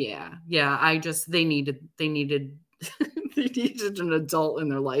Oh, okay. yeah. Yeah, they needed they needed they needed an adult in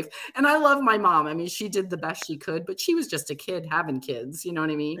their life. And I love my mom. I mean, she did the best she could, but she was just a kid having kids, you know what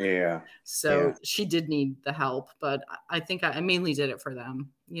I mean? Yeah. So Yeah. she did need the help, but I think I mainly did it for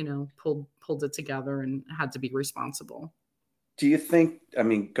them, pulled it together and had to be responsible. Do you think, I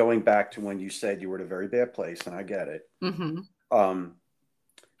mean, going back to when you said you were at a very bad place, and I get it, Mhm. um,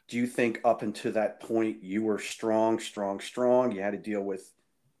 do you think up until that point you were strong, strong, strong? You had to deal with,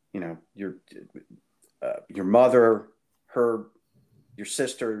 your mother, her, your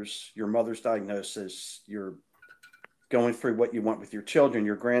sisters, your mother's diagnosis, you're going through what you want with your children,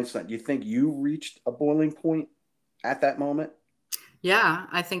 your grandson. Do you think you reached a boiling point at that moment? Yeah,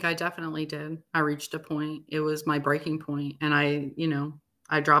 I think I definitely did. I reached a point. It was my breaking point, and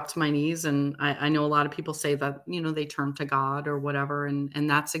I dropped to my knees, and I know a lot of people say that, they turn to God or whatever, and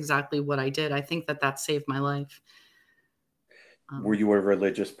that's exactly what I did. I think that saved my life. Were Um, you a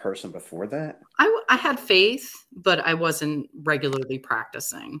religious person before that? I had faith, but I wasn't regularly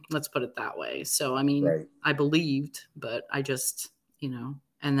practicing. Let's put it that way. So, I mean, Right. I believed, but I just,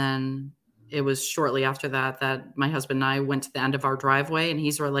 and then it was shortly after that my husband and I went to the end of our driveway, and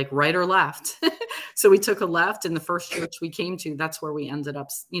he's like, right or left. So we took a left, and the first church we came to, that's where we ended up,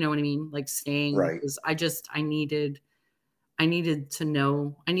 you know what I mean? Like staying, Right. because I needed to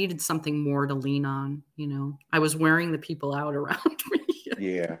know, I needed something more to lean on. I was wearing the people out around me.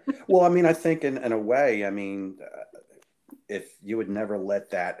 Yeah. Well, I mean, I think in a way, I mean, if you would never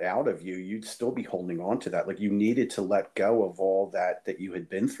let that out of you, you'd still be holding on to that. Like you needed to let go of all that you had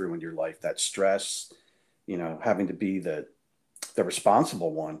been through in your life, that stress, having to be the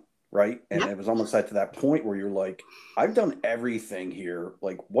responsible one, right? And Yeah. it was almost at to that point where you're like, I've done everything here.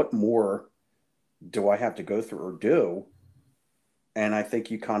 Like, what more do I have to go through or do? And I think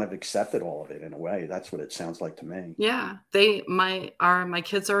you kind of accepted all of it in a way. That's what it sounds like to me. Yeah, my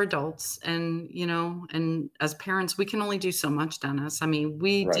kids are adults, and, and as parents, we can only do so much, Dennis. I mean,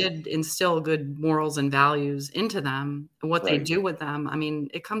 we Right, did instill good morals and values into them. And what they right, do with them, I mean,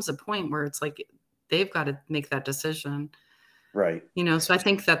 it comes a point where it's like they've got to make that decision. right, So I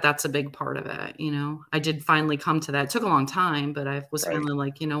think that that's a big part of it. I did finally come to that. It took a long time, but I was right, finally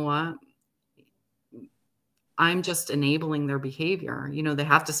like, you know what? I'm just enabling their behavior. They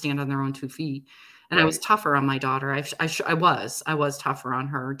have to stand on their own 2 feet. And I was right, tougher on my daughter. I was tougher on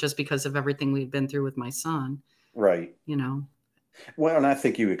her just because of everything we've been through with my son, right. you know. Well, and I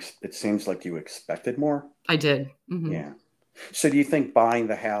think it seems like you expected more. I did. Mhm. Yeah. So do you think buying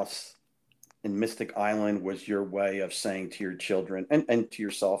the house in Mystic Island was your way of saying to your children and to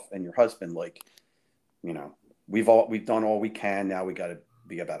yourself and your husband, like, you know, we've done all we can. Now we got to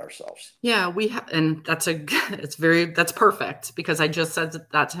be about ourselves. Yeah, and that's perfect because I just said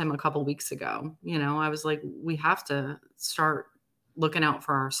that to him a couple weeks ago. I was like, we have to start looking out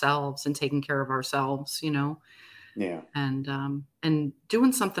for ourselves and taking care of ourselves, Yeah. and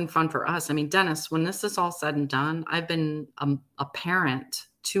doing something fun for us. I mean, Dennis, when this is all said and done, I've been a parent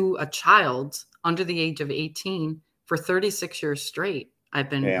to a child under the age of 18 for 36 years straight. I've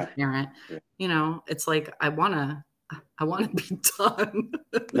been Yeah. a parent. Yeah. It's like I want to be done.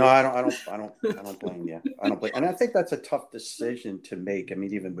 No, I don't blame you. I don't blame, and I think that's a tough decision to make. I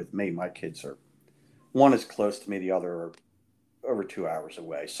mean, even with me, my kids are one is close to me, the other are over 2 hours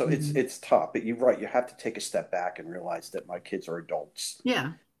away. So it's Mhm. it's tough. But you're right. You have to take a step back and realize that my kids are adults,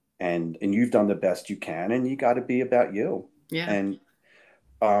 Yeah. and you've done the best you can, and you got to be about you. Yeah. And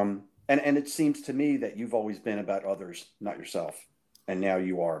it seems to me that you've always been about others, not yourself, and now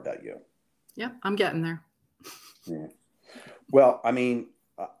you are about you. Yeah. I'm getting there. Yeah. Well, I mean,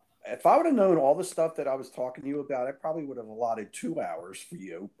 if I would have known all the stuff that I was talking to you about, I probably would have allotted 2 hours for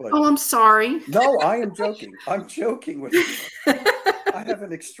you. But Oh, I'm sorry. no, I am joking. I'm joking with you. I have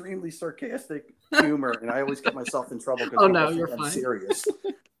an extremely sarcastic humor, and I always get myself in trouble because Oh people no, think you're I'm fine. serious.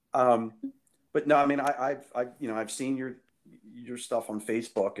 Um, but no, I mean, I've seen your stuff on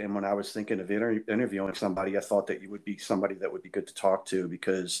Facebook, and when I was thinking of interviewing somebody, I thought that you would be somebody that would be good to talk to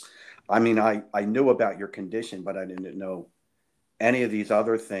because, I mean, I knew about your condition, but I didn't know any of these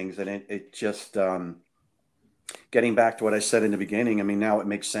other things, and it just getting back to what I said in the beginning. I mean, now it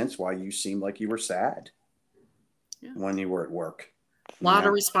makes sense why you seemed like you were sad Yeah. when you were at work. A You lot of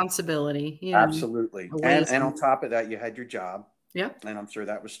know, responsibility, absolutely, away and on from. top of that, you had your job, Yep. and I'm sure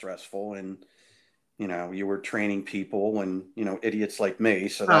that was stressful, and you were training people, and idiots like me,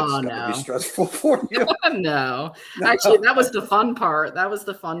 so that's Oh got to be no. stressful for you. No. Actually, No, that was the fun part. That was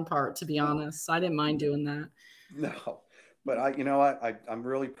the fun part, to be honest. I didn't mind doing that. no, but I'm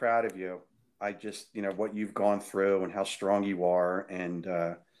really proud of you. I just what you've gone through and how strong you are, and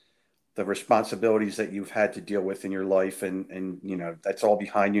the responsibilities that you've had to deal with in your life, and that's all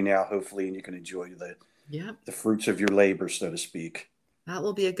behind you now, hopefully, and you can enjoy Yep. the fruits of your labor, so to speak. That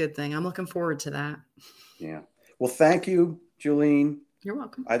will be a good thing. I'm looking forward to that. Yeah. Well, thank you, Julene. You're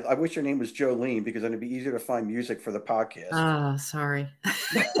welcome. I wish your name was Jolene because then it'd be easier to find music for the podcast. Oh, sorry.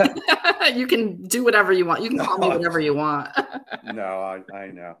 You can do whatever you want. You can No, call me whatever you want. no, I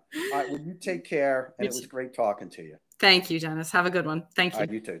know. All right, well, you take care, and You it was too. great talking to you. Thank you, Dennis. Have a good one. Thank All you.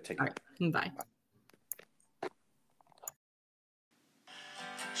 right, you too. Take All care. right. Bye.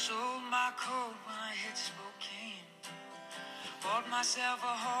 Sold my coat when I hit Spokane. Bought myself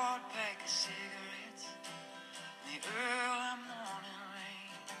a hard pack of cigarettes in the early morning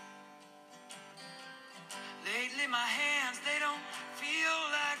rain. Lately my hands, they don't feel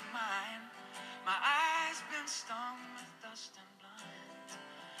like mine. My eyes been stung with dust and blind.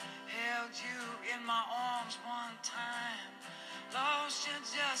 Held you in my arms one time, lost you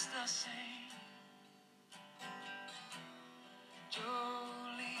just the same.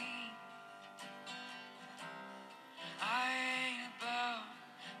 Jolene, I ain't about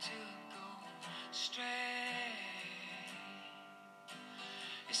to go stray.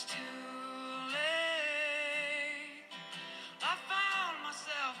 It's too late. I found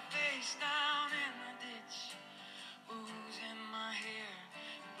myself face down in the ditch, booze in my hair,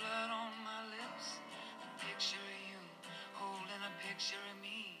 blood on my lips. A picture of you holding a picture of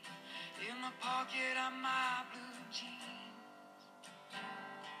me in the pocket of my blue jeans.